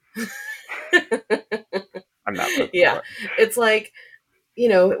 I'm not pressing the Yeah. button. It's like, you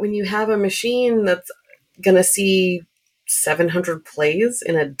know, when you have a machine that's going to see 700 plays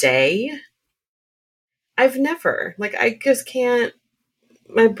in a day, I've never, like, I just can't,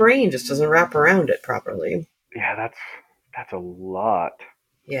 my brain just doesn't wrap around it properly. Yeah, that's a lot.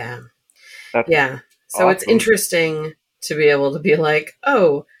 Yeah. That's Yeah. So it's awesome. interesting to be able to be like,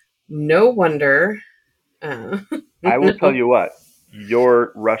 oh, no wonder. I will tell No. you what,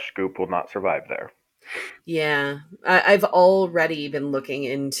 your rush scoop will not survive there. Yeah. I've already been looking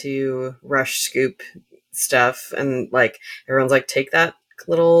into Rush Scoop stuff, and like everyone's like, take that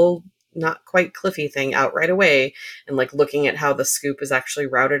little not quite cliffy thing out right away, and like looking at how the scoop is actually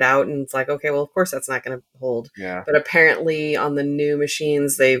routed out, and it's like, okay, well, of course that's not going to hold. Yeah. But apparently on the new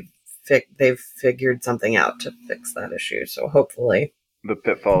machines they've figured something out to fix that issue. So hopefully, The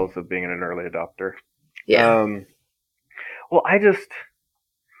pitfalls of being an early adopter. yeah. Well, I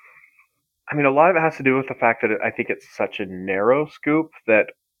mean, a lot of it has to do with the fact that I think it's such a narrow scoop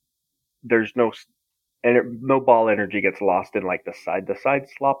that there's no ball energy gets lost in like the side to side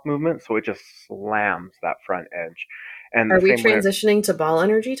slop movement, so it just slams that front edge. And Are the we same way, transitioning to ball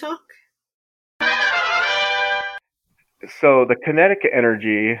energy talk? so the kinetic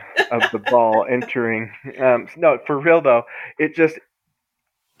energy of the ball entering, no, for real though, it just,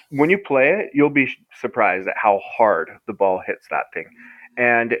 when you play it, you'll be surprised at how hard the ball hits that thing.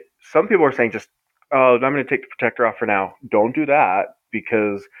 And some people are saying just, oh, I'm going to take the protector off for now. Don't do that,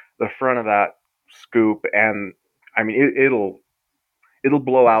 because the front of that scoop, and I mean, it'll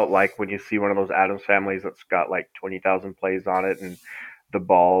blow out like when you see one of those Adams families that's got like 20,000 plays on it, and the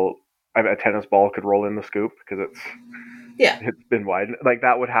ball, a tennis ball could roll in the scoop because Yeah. it's been wide. Like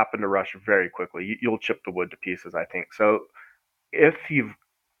that would happen to Rush very quickly. You'll chip the wood to pieces, I think. So if you've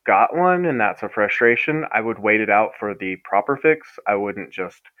got one and that's a frustration, I would wait it out for the proper fix. I wouldn't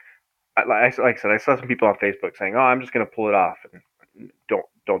just, like I said, I saw some people on Facebook saying, "Oh, I'm just going to pull it off." And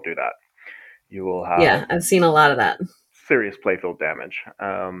don't do that. You will have Yeah, I've seen a lot of that. serious playfield damage.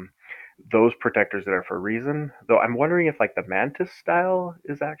 Those protectors that are for a reason, though. I'm wondering if like the Mantis style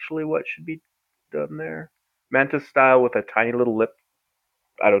is actually what should be done there. Mantis style with a tiny little lip.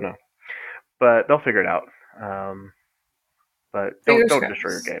 I don't know, but they'll figure it out. But Fingers don't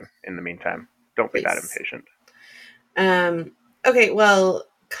destroy your crossed. game in the meantime. Don't be that Please. impatient. Okay, well,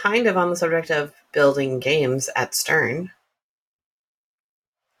 kind of on the subject of building games at Stern.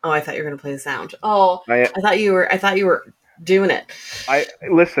 Oh, I thought you were going to play the sound. Oh, I I thought you were doing it. I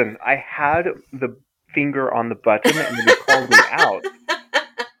listen. I had the finger on the button, and then you called me out.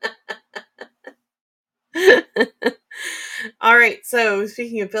 All right, so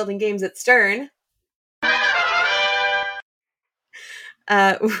speaking of building games at Stern,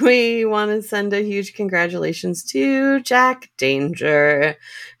 we want to send a huge congratulations to Jack Danger,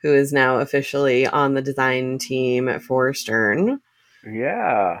 who is now officially on the design team for Stern.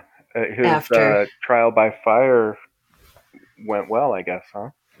 Yeah, his After, trial by fire went well, I guess, huh?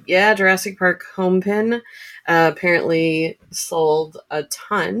 yeah, Jurassic Park Homepin apparently sold a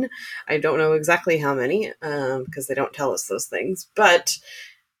ton. I don't know exactly how many because they don't tell us those things, but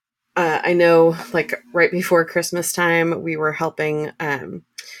I know, like right before Christmas time, we were helping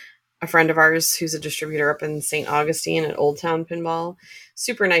a friend of ours who's a distributor up in St. Augustine at Old Town Pinball.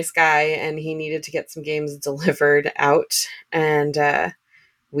 Super nice guy, and he needed to get some games delivered out. And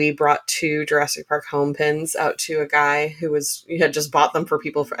we brought 2 Jurassic Park home pins out to a guy who had just bought them for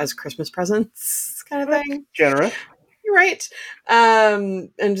people as Christmas presents, kind of That's thing. generous. You're right. And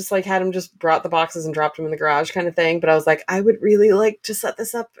just like had him just brought the boxes and dropped them in the garage kind of thing. But I was like, I would really like to set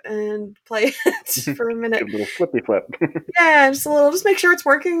this up and play it for a minute. Good little flippy flip. Yeah, just make sure it's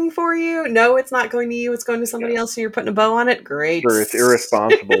working for you. No, it's not going to you. It's going to somebody else, and you're putting a bow on it. Great. Sure, it's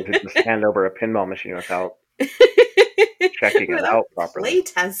irresponsible to just hand over a pinball machine without checking it Without out properly play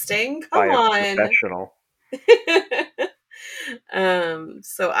testing. by Come a on. professional.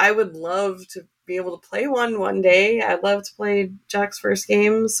 So I would love to be able to play one day. I'd love to play Jack's first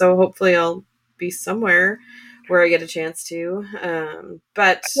game, so hopefully I'll be somewhere where I get a chance to.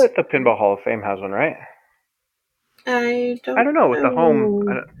 But I bet the Pinball Hall of Fame has one, right? I I don't don't know. With the home,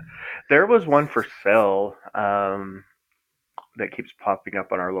 know. there was one for sale that keeps popping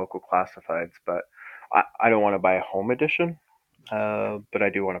up on our local classifieds, but I don't want to buy a home edition. But I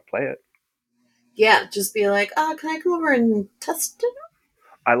do want to play it. Yeah, just be like, can I come over and test it?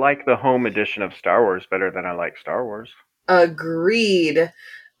 I like the home edition of Star Wars better than I like Star Wars. Agreed.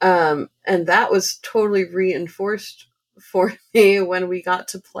 And that was totally reinforced for me when we got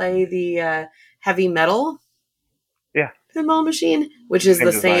to play the heavy metal. Yeah. pinball machine, which is Same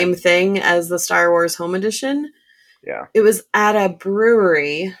the design. same thing as the Star Wars Home Edition. Yeah. It was at a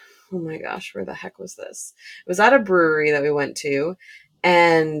brewery. Oh my gosh, where the heck was this? It was at a brewery that we went to,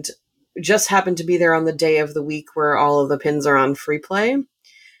 and just happened to be there on the day of the week where all of the pins are on free play,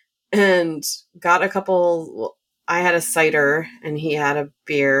 and got a couple. Well, I had a cider and he had a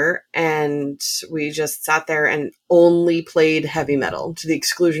beer, and we just sat there and only played heavy metal to the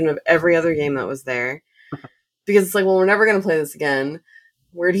exclusion of every other game that was there. Because it's like, well, we're never going to play this again.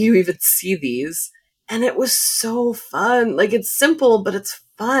 Where do you even see these? And it was so fun. Like, it's simple, but it's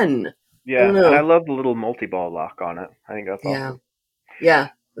fun. I Yeah, don't and I know. love the little multi-ball lock on it. I think that's Yeah. awesome. Yeah.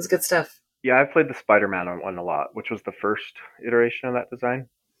 It's good stuff. Yeah, I played the Spider-Man one a lot, which was the first iteration of that design.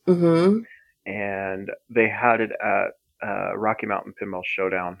 Mm-hmm. And they had it at Rocky Mountain Pinball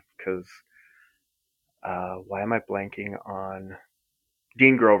Showdown because why am I blanking on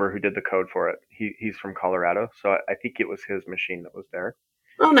Dean Grover, who did the code for it? He's from Colorado, so I think it was his machine that was there.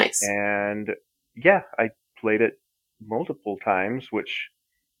 Oh, nice. And yeah, I played it multiple times, which,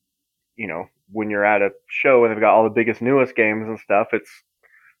 when you're at a show and they've got all the biggest, newest games and stuff, it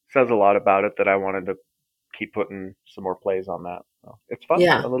says a lot about it that I wanted to keep putting some more plays on that. So it's fun,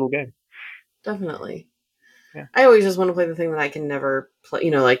 Yeah, a little game. definitely. Yeah. I always just want to play the thing that I can never play.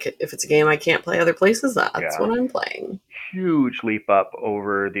 Like if it's a game I can't play other places, that's Yeah. what I'm playing. Huge leap up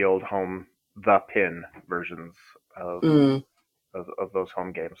over the old home, the pin versions of Mm. of those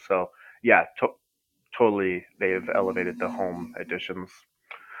home games. So yeah, totally, they've elevated the home editions.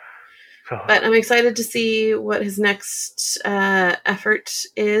 So But I'm excited to see what his next effort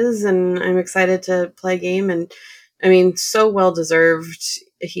is, and I'm excited to play a game. And I mean, so well deserved.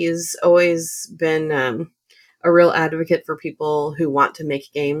 He's always been a real advocate for people who want to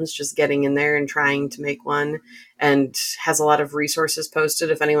make games, just getting in there and trying to make one, and has a lot of resources posted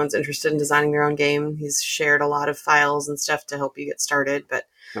if anyone's interested in designing their own game. He's shared a lot of files and stuff to help you get started, but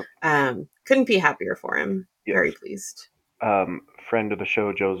yep. Couldn't be happier for him. Yes. Very pleased. Friend of the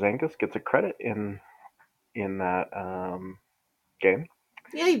show, Joe Zankus, gets a credit in that game.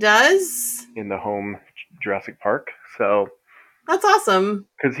 Yeah, he does. In the home Jurassic Park. So that's awesome.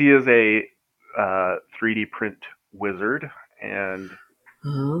 Because he is a 3D print wizard, and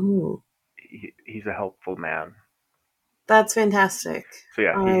he's a helpful man. That's fantastic. So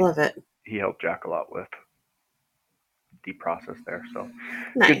yeah, I love it. He helped Jack a lot with the process there. So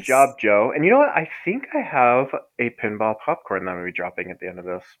nice. Good job, Joe. And you know what? I think I have a pinball popcorn that I'm going to be dropping at the end of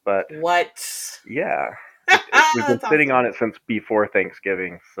this. But what? Yeah. We've been sitting on it since before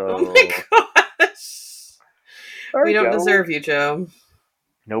Thanksgiving. So oh my gosh. Sorry, we don't Joe. deserve you, Joe.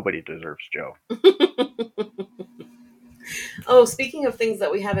 Nobody deserves Joe. Oh, speaking of things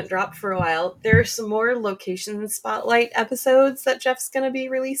that we haven't dropped for a while, there are some more location spotlight episodes that Jeff's going to be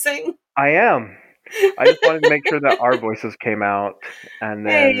releasing. I am. I just wanted to make sure that our voices came out, and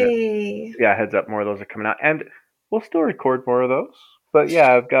then heads up, more of those are coming out, and we'll still record more of those. But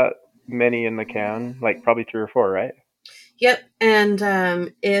yeah, I've got many in the can, like probably 3 or 4, right? Yep,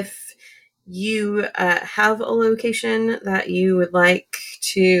 and if you have a location that you would like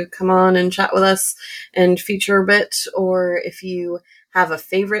to come on and chat with us and feature a bit, or if you have a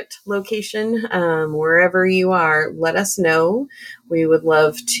favorite location wherever you are, let us know. We would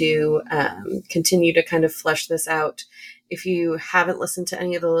love to continue to kind of flesh this out. If you haven't listened to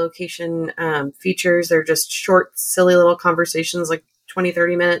any of the location features, they're just short, silly little conversations, like 20,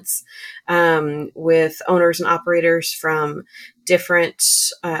 30 minutes with owners and operators from different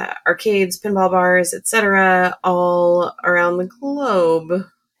arcades, pinball bars, etc., all around the globe.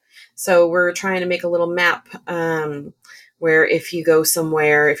 So we're trying to make a little map where if you go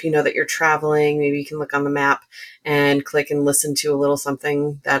somewhere, if you know that you're traveling, maybe you can look on the map and click and listen to a little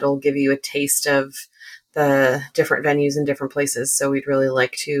something that'll give you a taste of the different venues in different places. So we'd really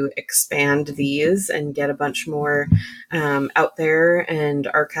like to expand these and get a bunch more out there and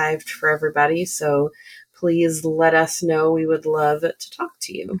archived for everybody. So please let us know. We would love to talk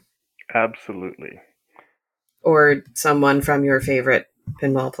to you. Absolutely. Or someone from your favorite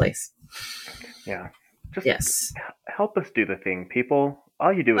pinball place. Yeah. Just help us do the thing, people.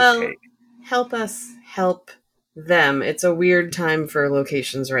 All you do is take. Help us help them. It's a weird time for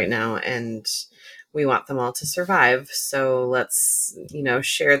locations right now, and we want them all to survive. So let's,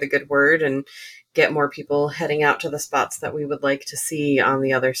 share the good word and get more people heading out to the spots that we would like to see on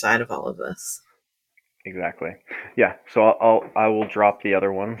the other side of all of this. Exactly. Yeah. So I will drop the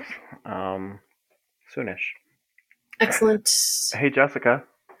other ones soonish. Excellent. Hey, Jessica.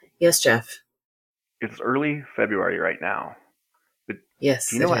 Yes, Jeff. It's early February right now. But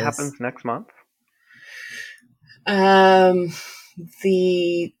yes. Do you know what happens next month?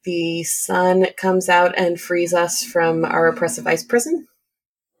 the sun comes out and frees us from our oppressive ice prison.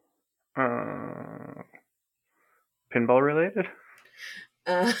 Uh, Pinball related?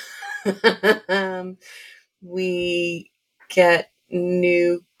 Uh, we get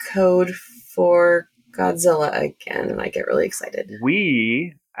new code for Godzilla again, and I get really excited.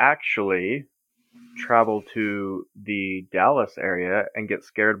 We actually travel to the Dallas area and get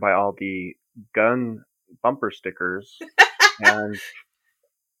scared by all the gun bumper stickers and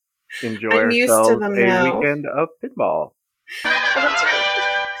enjoy I'm used to ourselves them a now. weekend of pinball. Oh, that's right.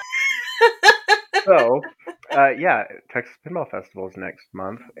 So, yeah, Texas Pinball Festival is next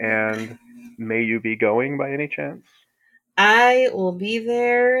month, and may you be going by any chance? I will be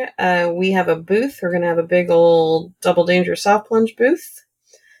there. We have a booth. We're going to have a big old Double Danger soft plunge booth.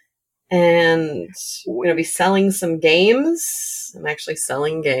 And we're going to be selling some games. I'm actually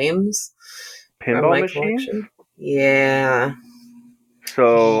selling games from Pinball my machines? collection. Yeah.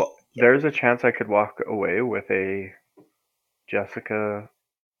 So, there's a chance I could walk away with a Jessica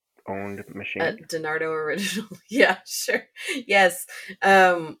owned machine. DiNardo original. Yeah, sure. Yes.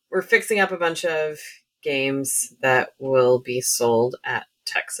 We're fixing up a bunch of games that will be sold at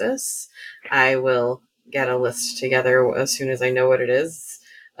Texas. I will get a list together as soon as I know what it is.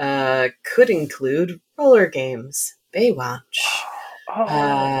 Could include roller games, Baywatch, Oh,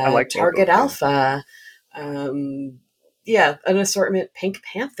 I like both Target those games. Alpha, yeah, an assortment Pink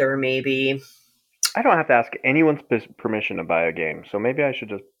Panther, maybe. I don't have to ask anyone's permission to buy a game, so maybe I should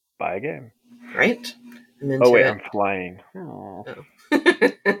just buy a game. Right? I'm Oh into wait, it. I'm flying. Oh.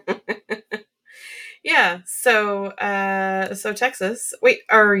 Yeah, so Texas. Wait,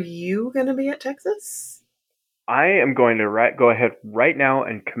 are you gonna be at Texas? I am going to go ahead right now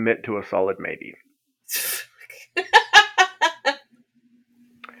and commit to a solid maybe.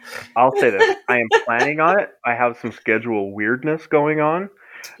 I'll say this: I am planning on it. I have some schedule weirdness going on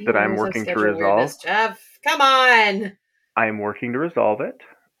that You I'm always have working to schedule resolve. weirdness, Jeff. Come on. I am working to resolve it,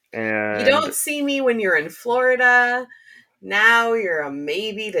 You and don't see me when you're in Florida. Now you're a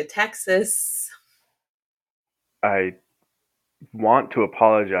maybe to Texas. I want to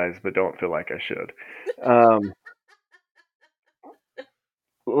apologize, but don't feel like I should. Um,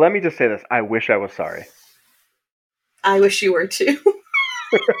 let me just say this: I wish I was sorry. I wish you were too.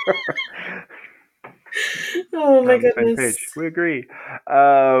 Oh We're my on the same goodness. page. We agree.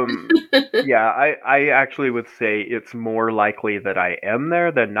 Yeah, I actually would say it's more likely that I am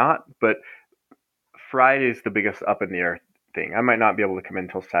there than not, but Friday's the biggest up in the air thing. I might not be able to come in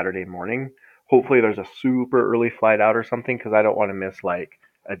until Saturday morning. Hopefully there's a super early flight out or something because I don't want to miss like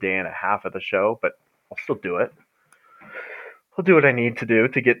a day and a half of the show, but I'll still do it. I'll do what I need to do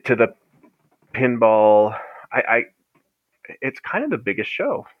to get to the pinball. I it's kind of the biggest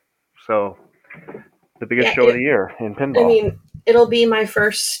show. So the biggest Yeah, show of the year in I pinball. mean, it'll be my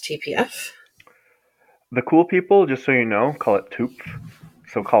first TPF. The cool people, just so you know, call it TOOP.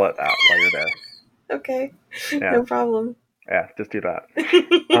 So call it that while you're there. Okay, Yeah, no problem. yeah, just do that.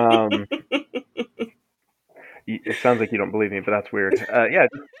 It sounds like you don't believe me, but that's weird. Yeah,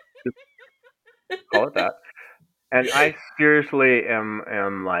 just call it that. And I seriously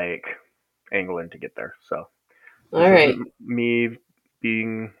am like angling to get there. So All this right. isn't me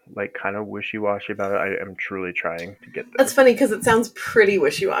being like kind of wishy washy about it. I am truly trying to get That's there. funny because it sounds pretty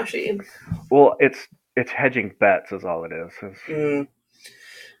wishy washy. Well, it's hedging bets is all it is. Mm.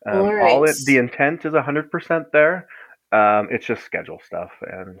 Well, all right. The intent is 100% there. It's just schedule stuff,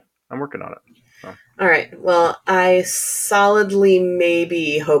 and I'm working on it. So. All right. Well, I solidly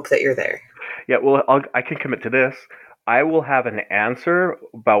maybe hope that you're there. Yeah, well, I can commit to this. I will have an answer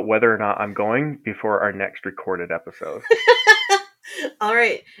about whether or not I'm going before our next recorded episode. All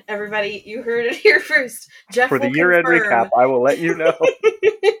right, everybody, you heard it here first. Jeff For the will year-end recap, confirm. I will let you know.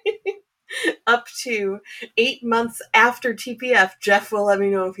 Up to 8 months after TPF, Jeff will let me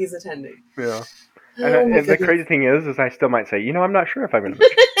know if he's attending. Yeah. Oh my And the goodness. crazy thing is I still might say, I'm not sure if I'm going to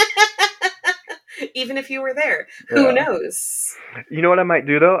make it. Even if you were there, who knows? You know what I might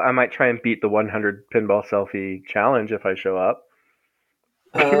do though? I might try and beat the 100 pinball selfie challenge if I show up.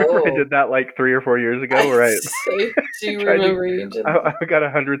 Remember I did that like 3 or 4 years ago, where I do tried to. remember you did that. I got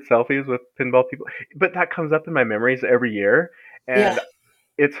 100 selfies with pinball people, but that comes up in my memories every year, and Yeah.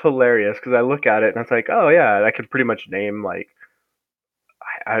 it's hilarious because I look at it and it's like, oh yeah, I can pretty much name like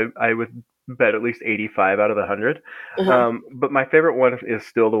I would bet at least 85 out of the 100. Uh-huh. But my favorite one is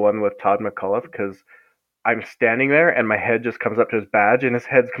still the one with Todd McCullough because I'm standing there and my head just comes up to his badge and his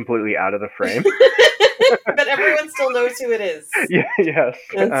head's completely out of the frame. But everyone still knows who it is. Yeah, yes.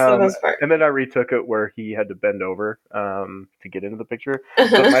 That's the best part. And then I retook it where he had to bend over to get into the picture.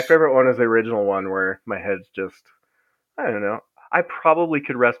 But my favorite one is the original one where my head's just, I don't know. I probably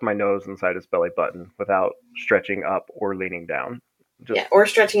could rest my nose inside his belly button without stretching up or leaning down. Just Yeah, or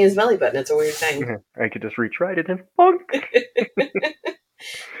stretching his belly button. It's a weird thing. I could just reach right in and bonk.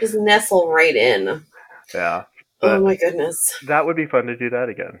 Just nestle right in. Yeah, Oh but my goodness. that would be fun to do that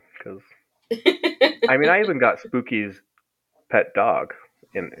again. Because I mean, I even got Spooky's pet dog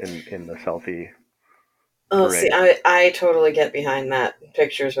in the selfie Oh, see, parade. I totally get behind that.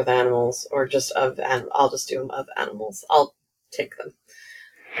 Pictures with animals, or just I'll just do them of animals. I'll take them.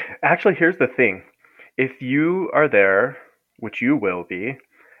 Actually, here's the thing: if you are there, which you will be,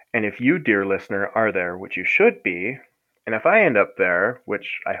 and if you, dear listener, are there, which you should be, and if I end up there,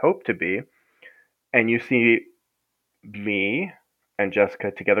 which I hope to be, and you see me and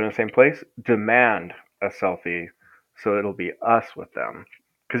Jessica together in the same place, demand a selfie so it'll be us with them.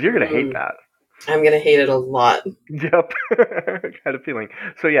 Because you're going to hate that. I'm going to hate it a lot. Yep. Had a feeling.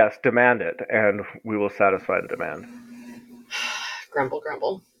 So, yes, demand it, and we will satisfy the demand. Grumble,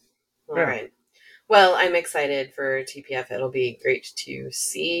 grumble. All Yeah. right. Well, I'm excited for TPF. It'll be great to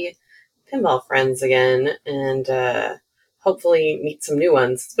see pinball friends again and hopefully meet some new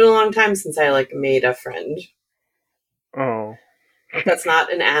ones. It's been a long time since I made a friend. Oh. That's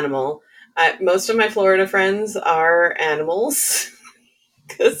not an animal. Most of my Florida friends are animals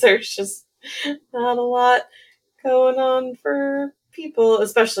because there's just not a lot going on for people,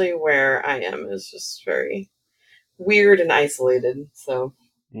 especially where I am. It's just very weird and isolated. So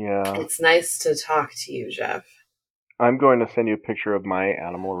Yeah. it's nice to talk to you, Jeff. I'm going to send you a picture of my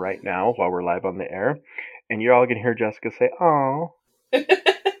animal right now while we're live on the air, and you're all going to hear Jessica say, "Oh,"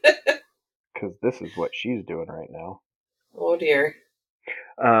 because this is what she's doing right now. Oh dear.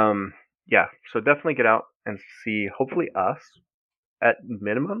 Yeah, so definitely get out and see, hopefully, us. At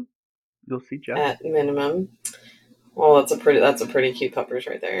minimum, you'll see Jeff. At minimum. Well, that's a pretty cute puppers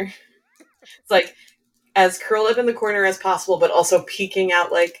right there. It's like as curled up in the corner as possible, but also peeking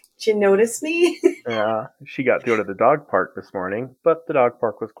out like, did you notice me? Yeah, she got to go to the dog park this morning, but the dog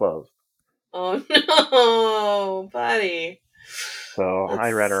park was closed. Oh no, buddy. So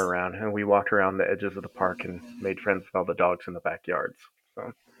I ran her That's around, and we walked around the edges of the park and made friends with all the dogs in the backyards.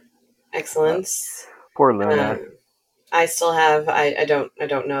 So excellent. poor Luna. I still have. I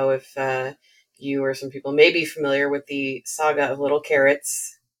don't know if you or some people may be familiar with the saga of Little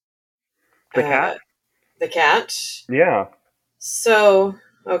Carrots. The cat? The cat. Yeah. So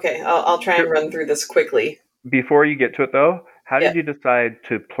okay, I'll try and run through this quickly. Before you get to it, though, how Yeah. did you decide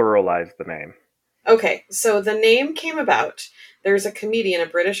to pluralize the name? Okay, so the name came about. There's a comedian, a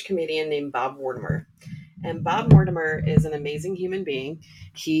British comedian named Bob Mortimer. And Bob Mortimer is an amazing human being.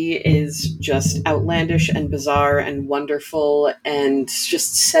 He is just outlandish and bizarre and wonderful and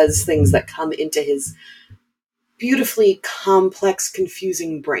just says things that come into his beautifully complex,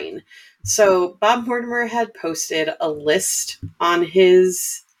 confusing brain. So Bob Mortimer had posted a list on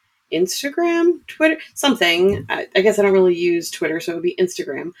his Instagram, Twitter, something. I guess I don't really use Twitter, so it would be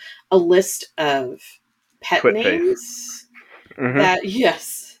Instagram. A list of pet Twit names Mm-hmm. that,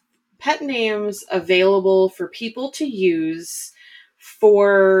 yes, pet names available for people to use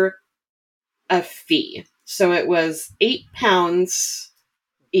for a fee. So it was £8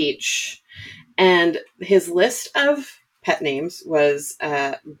 each. And his list of pet names was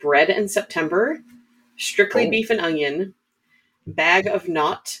Bread and September, Strictly Beef and Onion, Bag of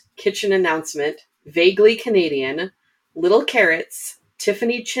Knot, Kitchen Announcement, Vaguely Canadian, Little Carrots,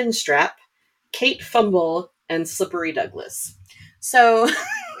 Tiffany Chinstrap, Kate Fumble, and Slippery Douglas. So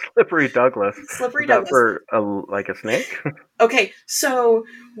Slippery Douglas. Slippery Is that Douglas. for like a snake? Okay, so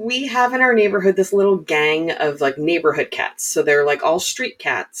we have in our neighborhood this little gang of neighborhood cats. So they're all street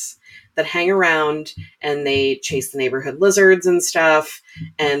cats that hang around and they chase the neighborhood lizards and stuff,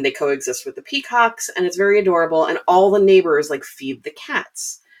 and they coexist with the peacocks, and it's very adorable, and all the neighbors feed the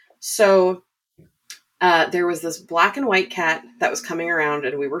cats. So there was this black and white cat that was coming around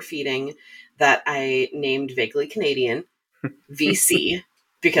and we were feeding that I named Vaguely Canadian, VC,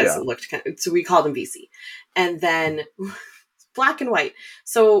 because it looked so we called him VC. And then black and white.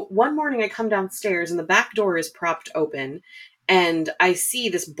 So one morning I come downstairs and the back door is propped open and I see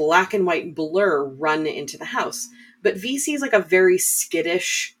this black and white blur run into the house. But VC is a very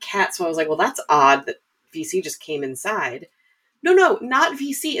skittish cat. So I was like, well, that's odd that VC just came inside. No, not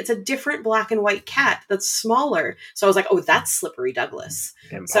VC. It's a different black and white cat that's smaller. So I was like, oh, that's Slippery Douglas.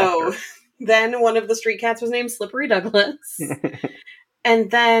 Imposter. So then one of the street cats was named Slippery Douglas.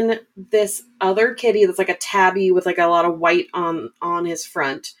 And then this other kitty that's a tabby with a lot of white on his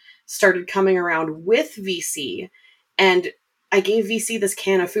front started coming around with VC. And I gave VC this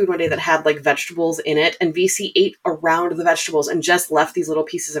can of food one day that had vegetables in it. And VC ate around the vegetables and just left these little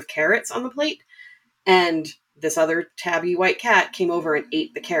pieces of carrots on the plate. And this other tabby white cat came over and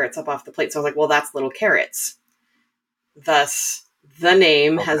ate the carrots up off the plate. So I was like, well, that's Little Carrots. Thus, the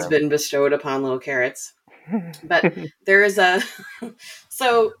name has been bestowed upon Little Carrots. But there is a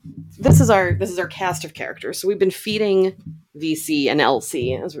so this is our cast of characters. So we've been feeding VC and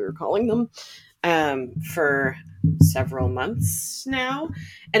LC, as we were calling them, for several months now,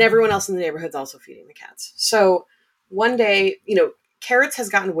 and everyone else in the neighborhood's also feeding the cats. So one day, Carrots has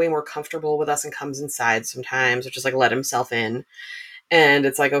gotten way more comfortable with us and comes inside sometimes, or just like let himself in, and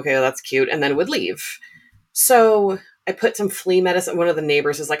it's like, okay, well, that's cute, and then would leave. So I put some flea medicine. One of the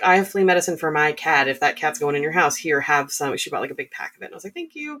neighbors is like, I have flea medicine for my cat. If that cat's going in your house, here, have some. She bought like a big pack of it. And I was like,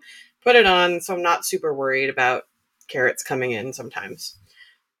 thank you. Put it on. So I'm not super worried about Carrots coming in sometimes.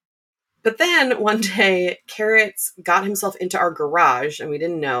 But then one day, Carrots got himself into our garage and we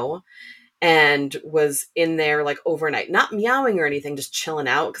didn't know, and was in there like overnight, not meowing or anything, just chilling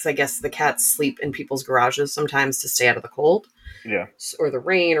out. Because I guess the cats sleep in people's garages sometimes to stay out of the cold. Yeah. Or the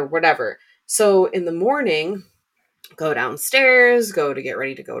rain or whatever. So in the morning, go downstairs, go to get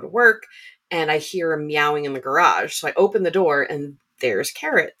ready to go to work, and I hear him meowing in the garage. So I open the door and there's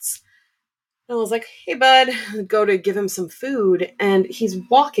Carrots. And I was like, hey, bud, go to give him some food. And he's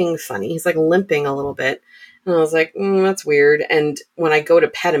walking funny. He's like limping a little bit. And I was like, that's weird. And when I go to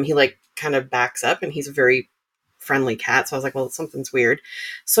pet him, he like kind of backs up, and he's a very friendly cat. So I was like, well, something's weird.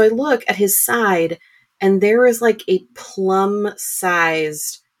 So I look at his side, and there is like a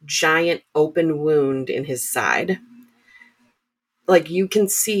plum-sized giant open wound in his side. Like you can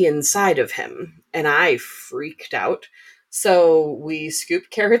see inside of him, and I freaked out. So we scooped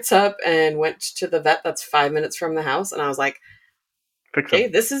Carrots up and went to the vet that's 5 minutes from the house, and I was like, okay,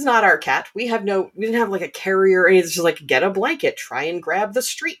 this is not our cat. We didn't have like a carrier, and it's just like, get a blanket, try and grab the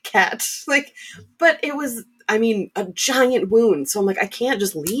street cat. Like, but it was, a giant wound. So I'm like, I can't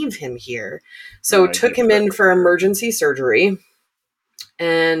just leave him here. So took him in for emergency surgery,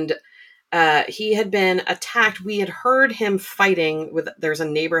 and he had been attacked. We had heard him fighting there's a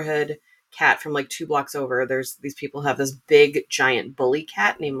neighborhood cat from like 2 blocks over. There's these people have this big giant bully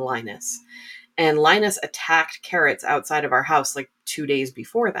cat named Linus. And Linus attacked Carrots outside of our house like 2 days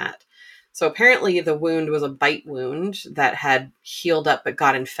before that. So apparently the wound was a bite wound that had healed up but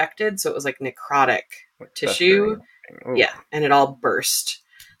got infected. So it was like necrotic tissue. Yeah, and it all burst.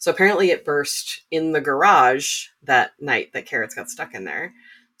 So apparently it burst in the garage that night that Carrots got stuck in there.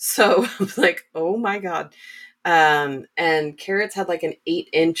 So I was like, oh my God. And Carrots had like an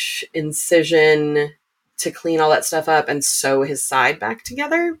 8-inch incision to clean all that stuff up and sew his side back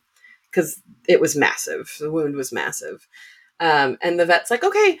together, because it was massive. The wound was massive. And the vet's like,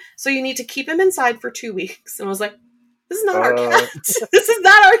 okay, so you need to keep him inside for 2 weeks. And I was like, this is not our cats. This is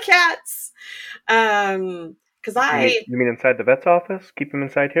not our cats. You mean inside the vet's office? Keep him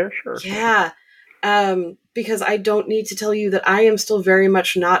inside here? Sure. Yeah. Because I don't need to tell you that I am still very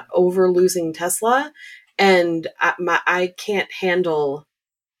much not over losing Tesla, and I can't handle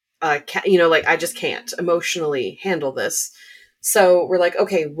cat, like I just can't emotionally handle this. So we're like,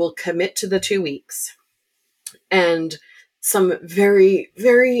 okay, we'll commit to the 2 weeks. And some very,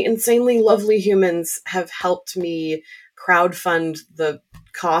 very insanely lovely humans have helped me crowdfund the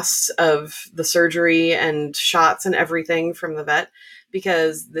costs of the surgery and shots and everything from the vet,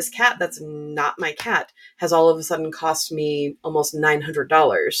 because this cat that's not my cat has all of a sudden cost me almost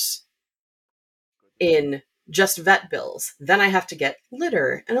 $900 in just vet bills. Then I have to get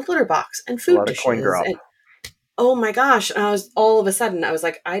litter and a litter box and food dishes. And, oh my gosh. And I was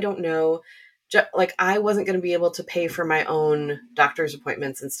like, I don't know. Like I wasn't going to be able to pay for my own doctor's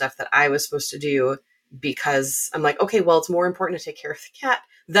appointments and stuff that I was supposed to do, because I'm like, okay, well, it's more important to take care of the cat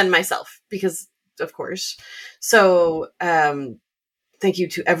than myself, because of course. So, thank you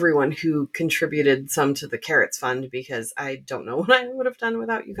to everyone who contributed some to the Carrots Fund, because I don't know what I would have done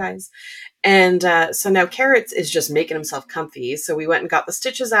without you guys. And so now Carrots is just making himself comfy. So we went and got the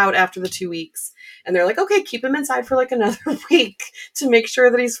stitches out after the 2 weeks, and they're like, okay, keep him inside for like another week to make sure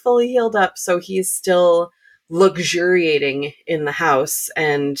that he's fully healed up. So he's still luxuriating in the house.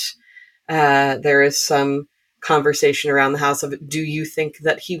 And there is some conversation around the house of, do you think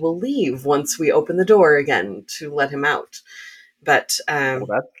that he will leave once we open the door again to let him out? But well,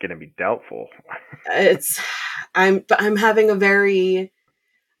 that's going to be doubtful. I'm having a very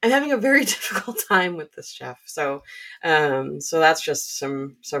difficult time with this, Jeff. So that's just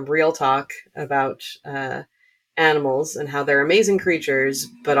some real talk about animals and how they're amazing creatures,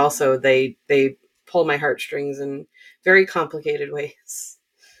 but also they pull my heartstrings in very complicated ways.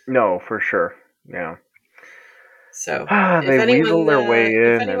 No, for sure. Yeah. So they weasel their way in.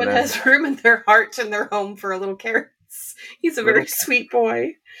 If anyone has room in their heart and their home for a little Carrots, he's a very sweet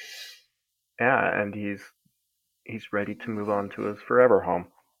boy. Yeah, and he's he's ready to move on to his forever home.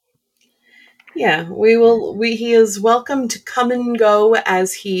 Yeah, we will. He is welcome to come and go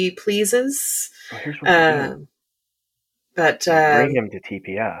as he pleases. So here's what you do: But you bring him to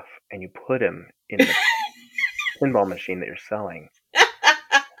TPF and you put him in the pinball machine that you're selling.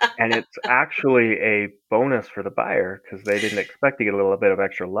 And it's actually a bonus for the buyer because they didn't expect to get a little bit of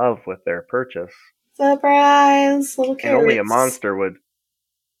extra love with their purchase. surprise, little And only a carrots. monster would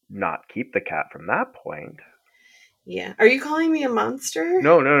not keep the cat from that point. Yeah. Are you calling me a monster?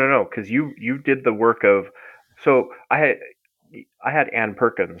 No, because you did the work of. So I had Ann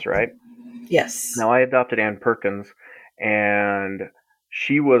Perkins, right? Yes. Now I adopted Ann Perkins, and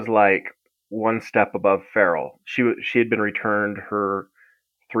she was like one step above feral. She had been returned her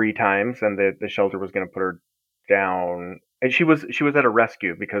 3 times, and the shelter was going to put her down. And she was at a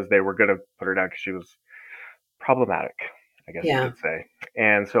rescue because they were going to put her down because she was problematic, I guess you Yeah. could say.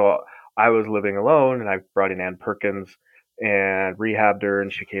 And so I was living alone, and I brought in Ann Perkins and rehabbed her,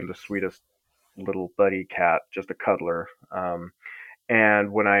 and she became the sweetest little buddy cat, just a cuddler.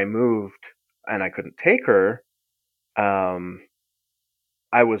 And when I moved and I couldn't take her, um,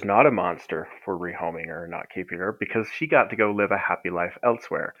 I was not a monster for rehoming her and not keeping her because she got to go live a happy life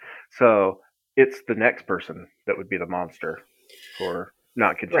elsewhere. So it's the next person that would be the monster for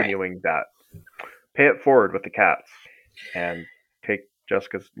not continuing that. Pay it forward with the cats and take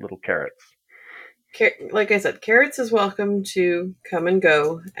Jessica's little carrots. Like I said, Carrots is welcome to come and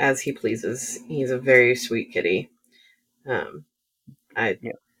go as he pleases. He's a very sweet kitty. Um, I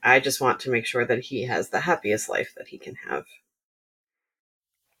Yeah. I just want to make sure that he has the happiest life that he can have.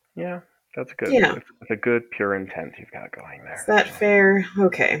 Yeah, that's good. Yeah. It's a good pure intent you've got going there. Is that fair?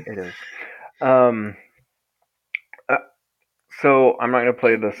 Okay. It is. Um, uh, so I'm not going to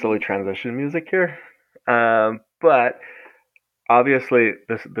play the silly transition music here, but obviously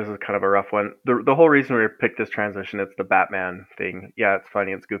this is kind of a rough one. The whole reason we picked this transition, it's the Batman thing. Yeah, it's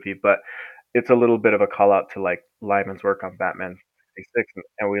funny, it's goofy, but it's a little bit of a call out to like Lyman's work on Batman 66,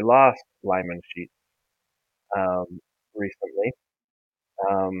 and we lost Lyman Sheet um, recently.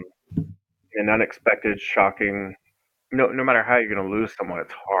 Um, an unexpected, shocking. No matter how you're going to lose someone,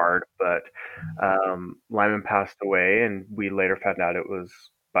 it's hard. But Lyman passed away, and we later found out it was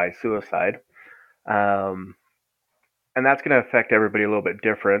by suicide. Um, and that's going to affect everybody a little bit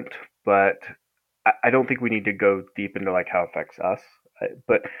different. But I don't think we need to go deep into like how it affects us.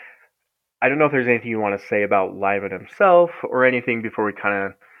 But I don't know if there's anything you want to say about Lyman himself or anything before we kind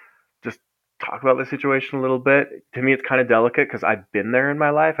of just talk about the situation a little bit. To me, it's kind of delicate because I've been there in my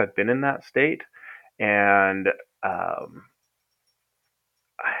life. I've been in that state, and um,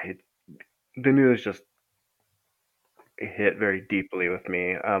 I, the news just hit very deeply with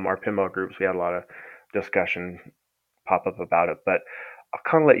me. Our pinball groups, we had a lot of discussion pop up about it, but I'll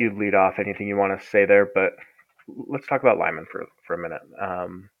kind of let you lead off anything you want to say there. But let's talk about Lyman for a minute. I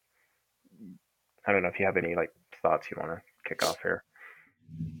don't know if you have any like thoughts you want to kick off here.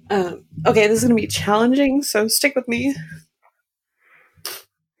 Okay, this is going to be challenging, so stick with me.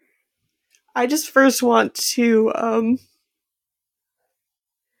 I just first want to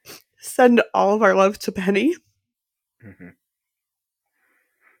send all of our love to Penny. Mm-hmm.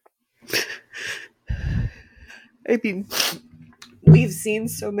 I mean, we've seen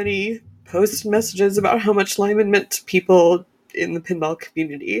so many post messages about how much Lyman meant to people in the pinball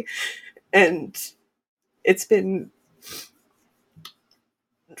community, and it's been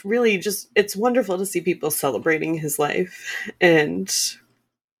really just, it's wonderful to see people celebrating his life, and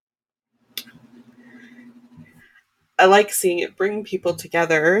I like seeing it bring people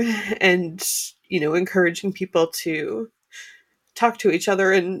together and, encouraging people to talk to each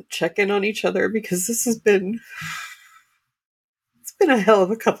other and check in on each other, because it's been a hell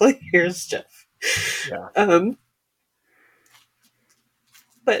of a couple of years, Jeff. Yeah.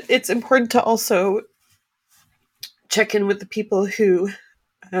 But it's important to also check in with the people who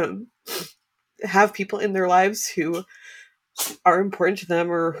um, have people in their lives who are important to them,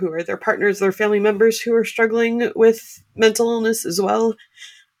 or who are their partners, their family members who are struggling with mental illness as well.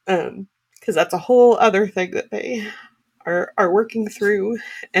 Because that's a whole other thing that they are working through,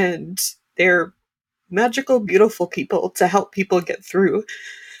 and they're magical, beautiful people to help people get through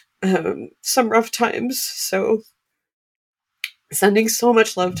some rough times. So, sending so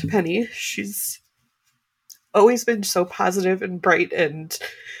much love to Penny. She's always been so positive and bright, and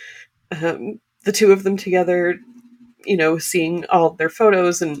the two of them together, seeing all their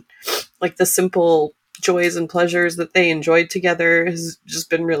photos and like the simple joys and pleasures that they enjoyed together has just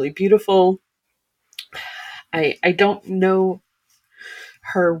been really beautiful. I don't know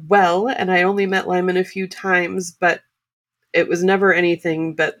her well, and I only met Lyman a few times, but it was never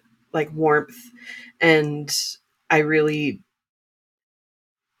anything but like warmth, and I really,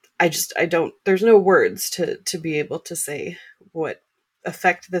 I don't, there's no words to be able to say what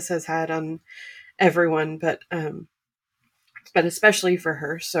effect this has had on everyone, but especially for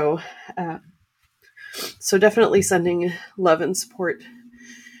her. Uh, so definitely sending love and support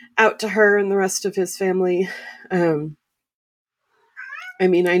out to her and the rest of his family. Um, I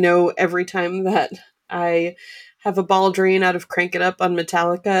mean, I know every time that I have a ball drain out of Crank It Up on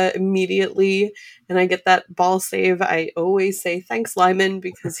Metallica immediately, and I get that ball save, I always say thanks, Lyman,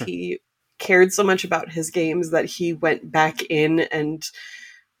 because he cared so much about his games that he went back in and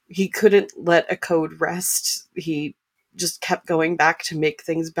he couldn't let a code rest. He just kept going back to make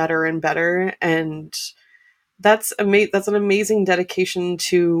things better and better. And that's an amazing dedication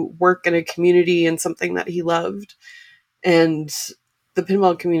to work in a community and something that he loved. And the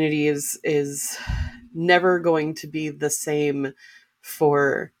pinball community is never going to be the same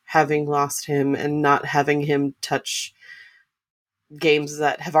for having lost him and not having him touch games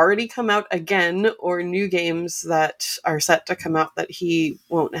that have already come out again or new games that are set to come out that he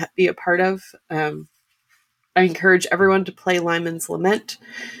won't be a part of. I encourage everyone to play Lyman's Lament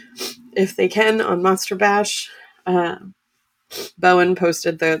if they can on Monster Bash. Uh, Bowen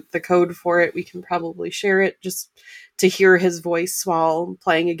posted the code for it. We can probably share it just to hear his voice while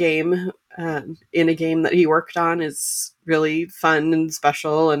playing a game in a game that he worked on is really fun and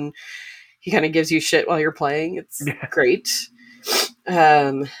special, and he kind of gives you shit while you're playing. It's Yeah. great.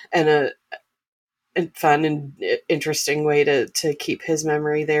 And a fun and interesting way to keep his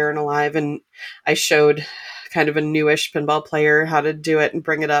memory there and alive. And I showed kind of a newish pinball player how to do it and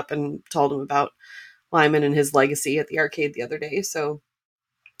bring it up and told him about Lyman and his legacy at the arcade the other day. So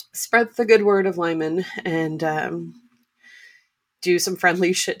spread the good word of Lyman and do some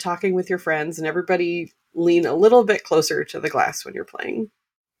friendly shit talking with your friends, and everybody lean a little bit closer to the glass when you're playing.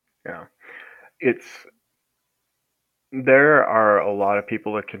 Yeah. It's There are a lot of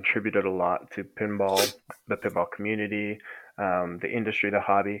people that contributed a lot to pinball, the pinball community, the industry, the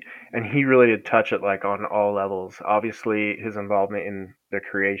hobby, and he really did touch it like on all levels. Obviously, his involvement in the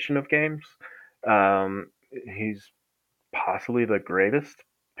creation of games. He's possibly the greatest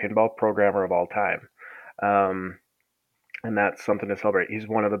pinball programmer of all time. Um, and that's something to celebrate. He's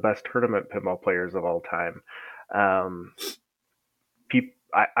one of the best tournament pinball players of all time. Um, peop-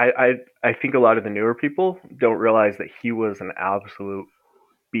 I think a lot of the newer people don't realize that he was an absolute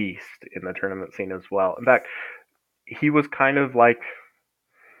beast in the tournament scene as well. In fact, he was kind of like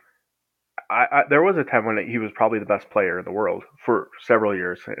there was a time when he was probably the best player in the world for several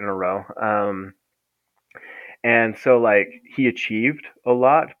years in a row. And so like he achieved a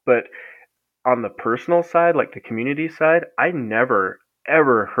lot, but on the personal side, like the community side, I never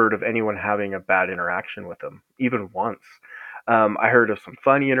ever heard of anyone having a bad interaction with him, even once. I heard of some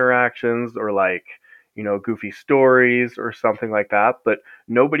funny interactions or like, goofy stories or something like that, but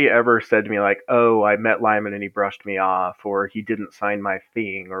nobody ever said to me like, "Oh, I met Lyman and he brushed me off," or "He didn't sign my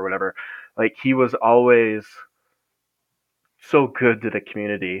thing," or whatever. Like he was always so good to the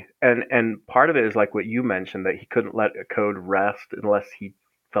community, and part of it is like what you mentioned, that he couldn't let a code rest unless he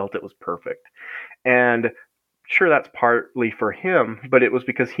felt it was perfect. And sure, that's partly for him, but it was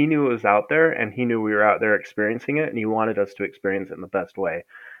because he knew it was out there and he knew we were out there experiencing it and he wanted us to experience it in the best way.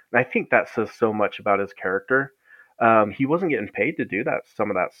 And I think that says so much about his character. He wasn't getting paid to do that, some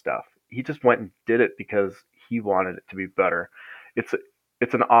of that stuff. He just went and did it because he wanted it to be better. It's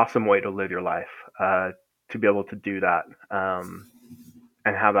it's an awesome way to live your life, to be able to do that.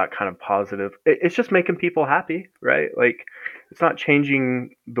 And have that kind of positive. It's just making people happy, right? Like it's not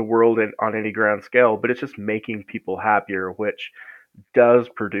changing the world on any grand scale, but it's just making people happier, which does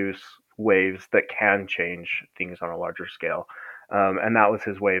produce waves that can change things on a larger scale. And that was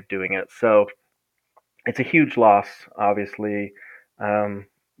his way of doing it. So it's a huge loss, obviously, um,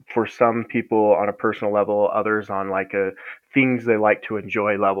 for some people on a personal level, others on like a things they like to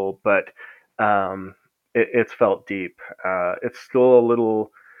enjoy level, but it's felt deep. It's still a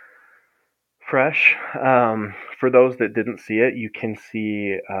little fresh. For those that didn't see it, you can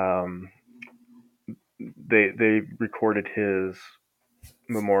see they recorded his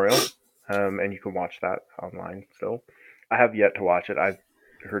memorial, and you can watch that online still. I have yet to watch it. I've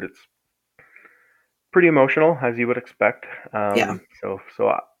heard it's pretty emotional, as you would expect. Yeah. So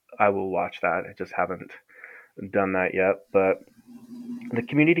I will watch that. I just haven't done that yet. But the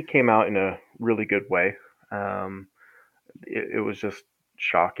community came out in a really good way. Um, it was just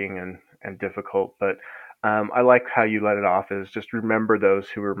shocking and difficult, but I like how you let it off is just remember those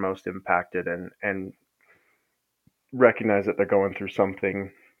who were most impacted and recognize that they're going through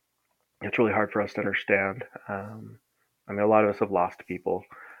something. It's really hard for us to understand. I mean, a lot of us have lost people,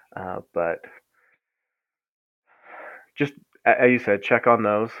 but just as you said, check on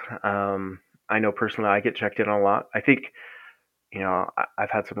those. I know personally I get checked in a lot. I think, I've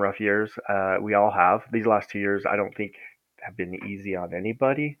had some rough years. We all have. These last 2 years, I don't think have been easy on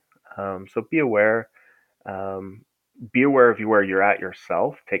anybody. So be aware. Um, be aware of where you're at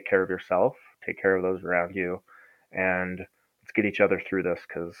yourself. Take care of yourself. Take care of those around you, and let's get each other through this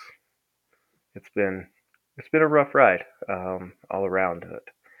because it's been it's been a rough ride all around it.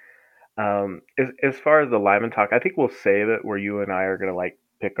 As far as the Lyman talk, I think we'll save it where you and I are gonna like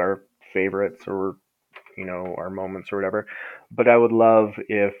pick our favorites or our moments or whatever. But I would love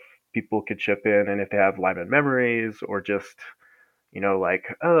if people could chip in and if they have Lyman memories or just like,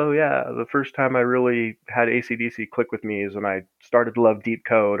 oh yeah, the first time I really had ACDC click with me is when I started to love Deep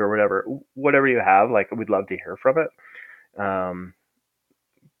Code or whatever. Whatever you have, like we'd love to hear from it. Um,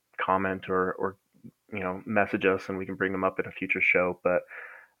 Comment or message us and we can bring them up in a future show. But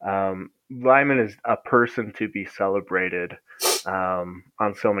Lyman is a person to be celebrated on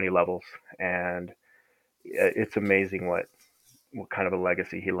so many levels, and it's amazing what kind of a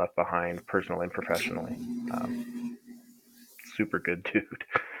legacy he left behind, personally and professionally. Super good dude.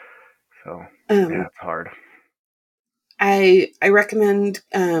 So yeah, Um, it's hard. I recommend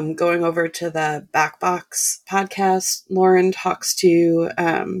going over to the Backbox podcast. Lauren talks to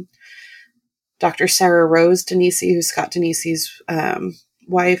Dr. Sarah Rose Denisi, who's Scott Denisi's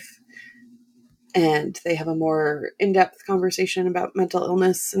wife, and they have a more in-depth conversation about mental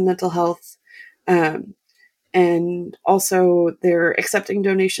illness and mental health. Um, and also, they're accepting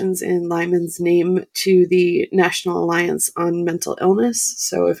donations in Lyman's name to the National Alliance on Mental Illness.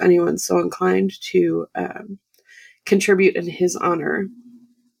 So, if anyone's so inclined to contribute in his honor,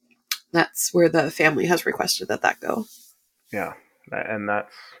 that's where the family has requested that go. Yeah, and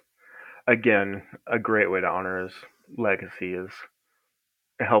that's again a great way to honor his legacy is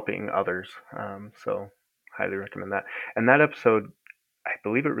helping others. So highly recommend that. And that episode, I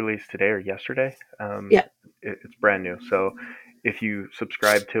believe it released today or yesterday. Yeah. It's brand new. So if you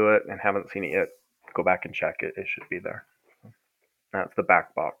subscribe to it and haven't seen it yet, go back and check it. It should be there. That's the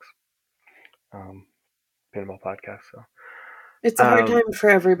back box um, pinball podcast. So It's a hard time for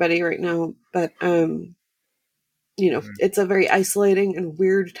everybody right now, but it's a very isolating and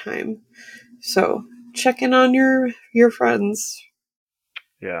weird time. So check in on your friends.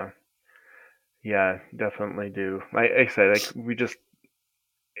 yeah, definitely do. Like I say, like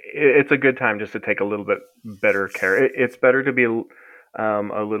it's a good time just to take a little bit better care. It's better to be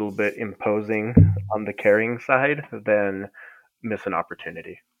a little bit imposing on the caring side than miss an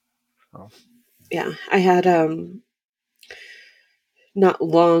opportunity. So. Yeah, I had not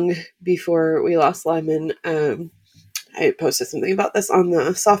long before we lost Lyman, I posted something about this on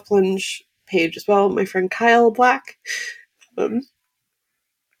the Soft Plunge page as well. My friend Kyle Black. Um,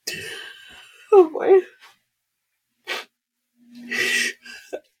 oh boy.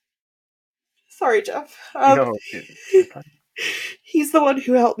 Sorry, Jeff. No, you're fine. He's the one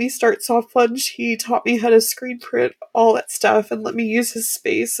who helped me start Soft Plunge. He taught me how to screen print all that stuff and let me use his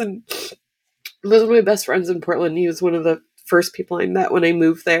space. And he was one of my best friends in Portland. He was one of the first people I met when I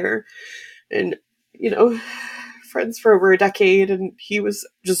moved there. And, friends for over a decade. And he was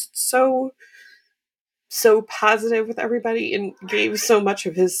just so positive with everybody and gave so much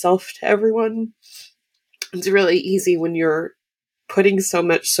of his self to everyone. It's really easy when you're putting so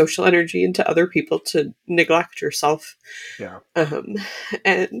much social energy into other people to neglect yourself. Yeah.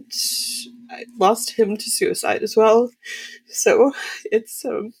 And I lost him to suicide as well. So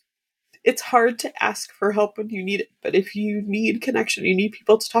it's hard to ask for help when you need it, but if you need connection, you need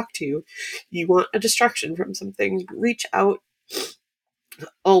people to talk to, you want a distraction from something, reach out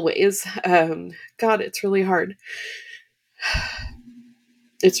always. God, it's really hard.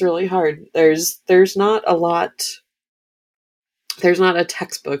 It's really hard. There's not a lot. There's not a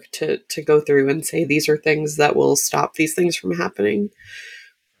textbook to go through and say these are things that will stop these things from happening.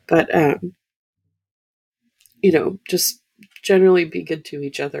 But just generally be good to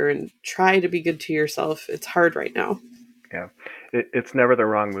each other and try to be good to yourself. It's hard right now. Yeah. It's never the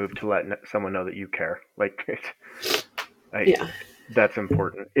wrong move to let someone know that you care. Like, Yeah. that's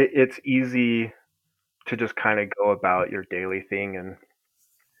important. It's easy to just kind of go about your daily thing, and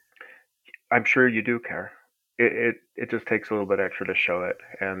I'm sure you do care. It just takes a little bit extra to show it,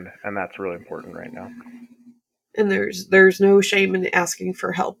 and that's really important right now. And there's no shame in asking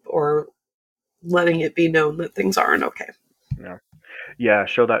for help or letting it be known that things aren't okay. Yeah,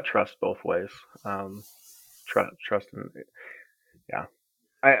 show that trust both ways. Trust, and yeah.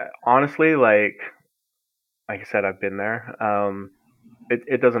 I honestly like I said, I've been there.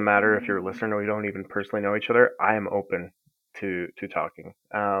 It doesn't matter if you're a listener or we don't even personally know each other. I am open to talking.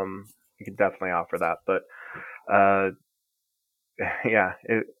 You can definitely offer that, but uh, yeah,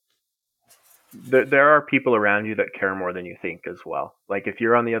 there are people around you that care more than you think as well. Like if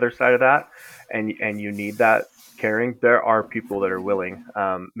you're on the other side of that and you need that caring, there are people that are willing.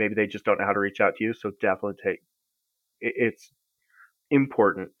 Maybe they just don't know how to reach out to you. So definitely it's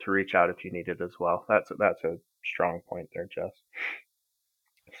important to reach out if you need it as well. That's a strong point there, Jess.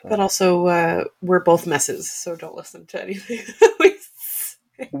 But So also, we're both messes, so don't listen to anything that we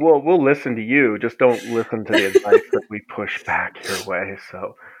say. we'll listen to you. Just don't listen to the advice that we push back your way.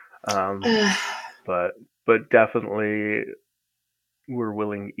 So, um, but definitely we're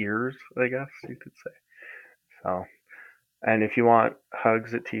willing ears, I guess you could say. So, and if you want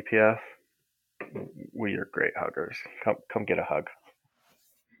hugs at TPF, we are great huggers. Come get a hug.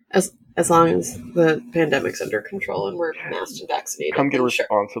 As long as the pandemic's under control and we're masked and vaccinated, Come get a then sure.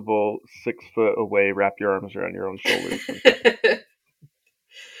 responsible 6 foot away. Wrap your arms around your own shoulders.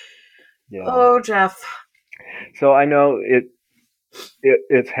 Yeah. Oh, Jeff. So I know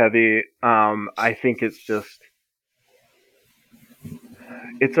it's heavy. I think it's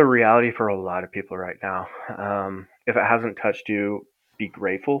a reality for a lot of people right now. If it hasn't touched you, be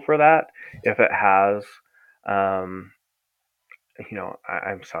grateful for that. If it has, um,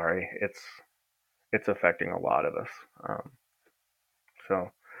 I'm sorry. It's affecting a lot of us.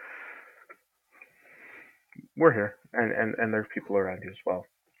 So we're here, and there's people around you as well.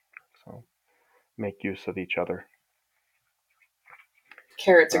 So make use of each other.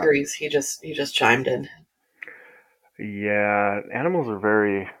 Carrots agrees. He just chimed in. Yeah, animals are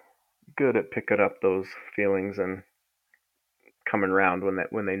very good at picking up those feelings and coming around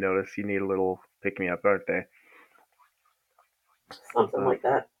when they notice you need a little pick me up, aren't they? Something like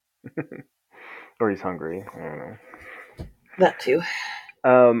that. Or he's hungry. I don't know. That too.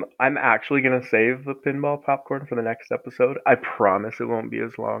 I'm actually gonna save the pinball popcorn for the next episode. I promise it won't be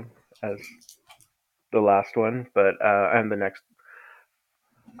as long as the last one, but and the next.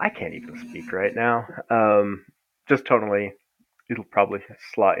 I can't even speak right now. Just totally, it'll probably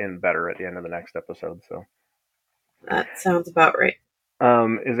slot in better at the end of the next episode. So, That sounds about right.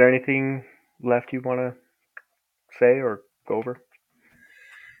 is there anything left you want to say or go over?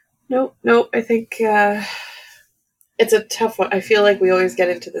 Nope. I think it's a tough one. I feel like we always get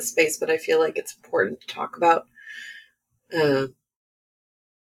into this space, but I feel like it's important to talk about. Uh,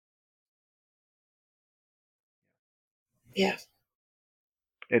 yeah.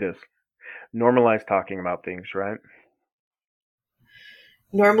 It is. Normalize talking about things, right?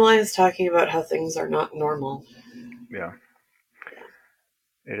 Normalize talking about how things are not normal. Yeah.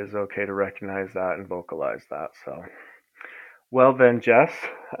 It is okay to recognize that and vocalize that. So, well then, Jess,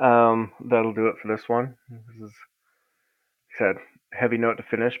 that'll do it for this one. This is said heavy note to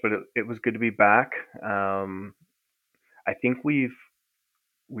finish, but it was good to be back. I think we've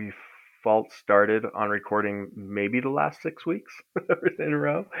false started on recording maybe the last 6 weeks in a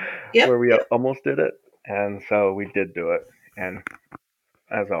row, Yep. where we almost did it, and so we did do it. And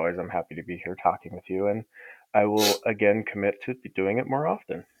as always, I'm happy to be here talking with you, and I will again commit to doing it more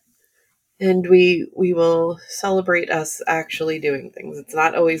often. And we will celebrate us actually doing things. It's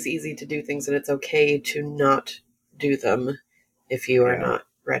not always easy to do things, and it's okay to not do them if you are not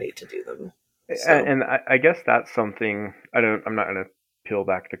ready to do them. So. And I guess that's something I'm not going to peel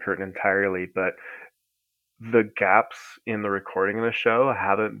back the curtain entirely, but the gaps in the recording of the show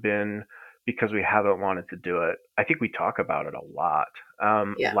haven't been because we haven't wanted to do it. I think we talk about it a lot.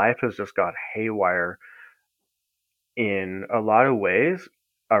 Life has just got haywire in a lot of ways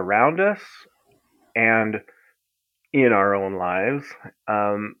around us and in our own lives,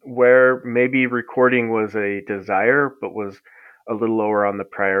 where maybe recording was a desire but was a little lower on the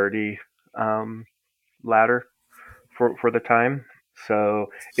priority ladder for the time. So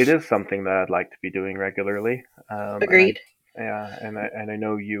it is something that I'd like to be doing regularly. Agreed. And I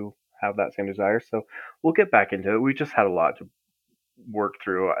know you have that same desire. So we'll get back into it. We just had a lot to work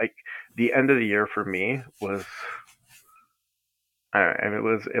through. The end of the year for me was, and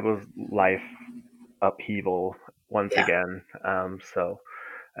it was life upheaval once again.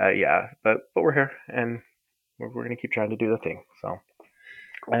 Yeah, but we're here and we're gonna keep trying to do the thing. So.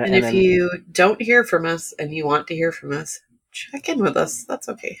 And if you don't hear from us and you want to hear from us, check in with us. That's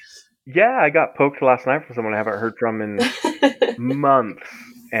okay. Yeah, I got poked last night from someone I haven't heard from in months,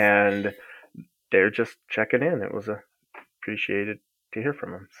 and they're just checking in. It was appreciated to hear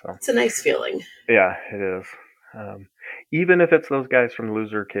from them. So it's a nice feeling. Yeah, it is. Even if it's those guys from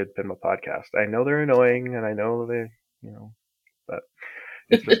Loser Kid Pinball Podcast, I know they're annoying, and I know but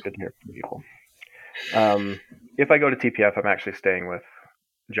it's just good to hear from people. If I go to TPF, I'm actually staying with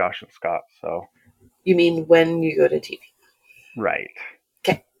Josh and Scott. So you mean when you go to TPF? Right.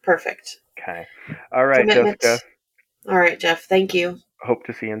 Okay. Perfect. Okay. All right, Commitment. Jessica. All right, Jeff. Thank you. Hope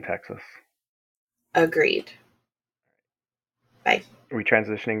to see you in Texas. Agreed. Bye. Are we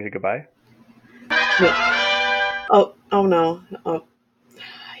transitioning to goodbye? No. Oh no. Oh,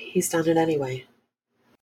 he's done it anyway.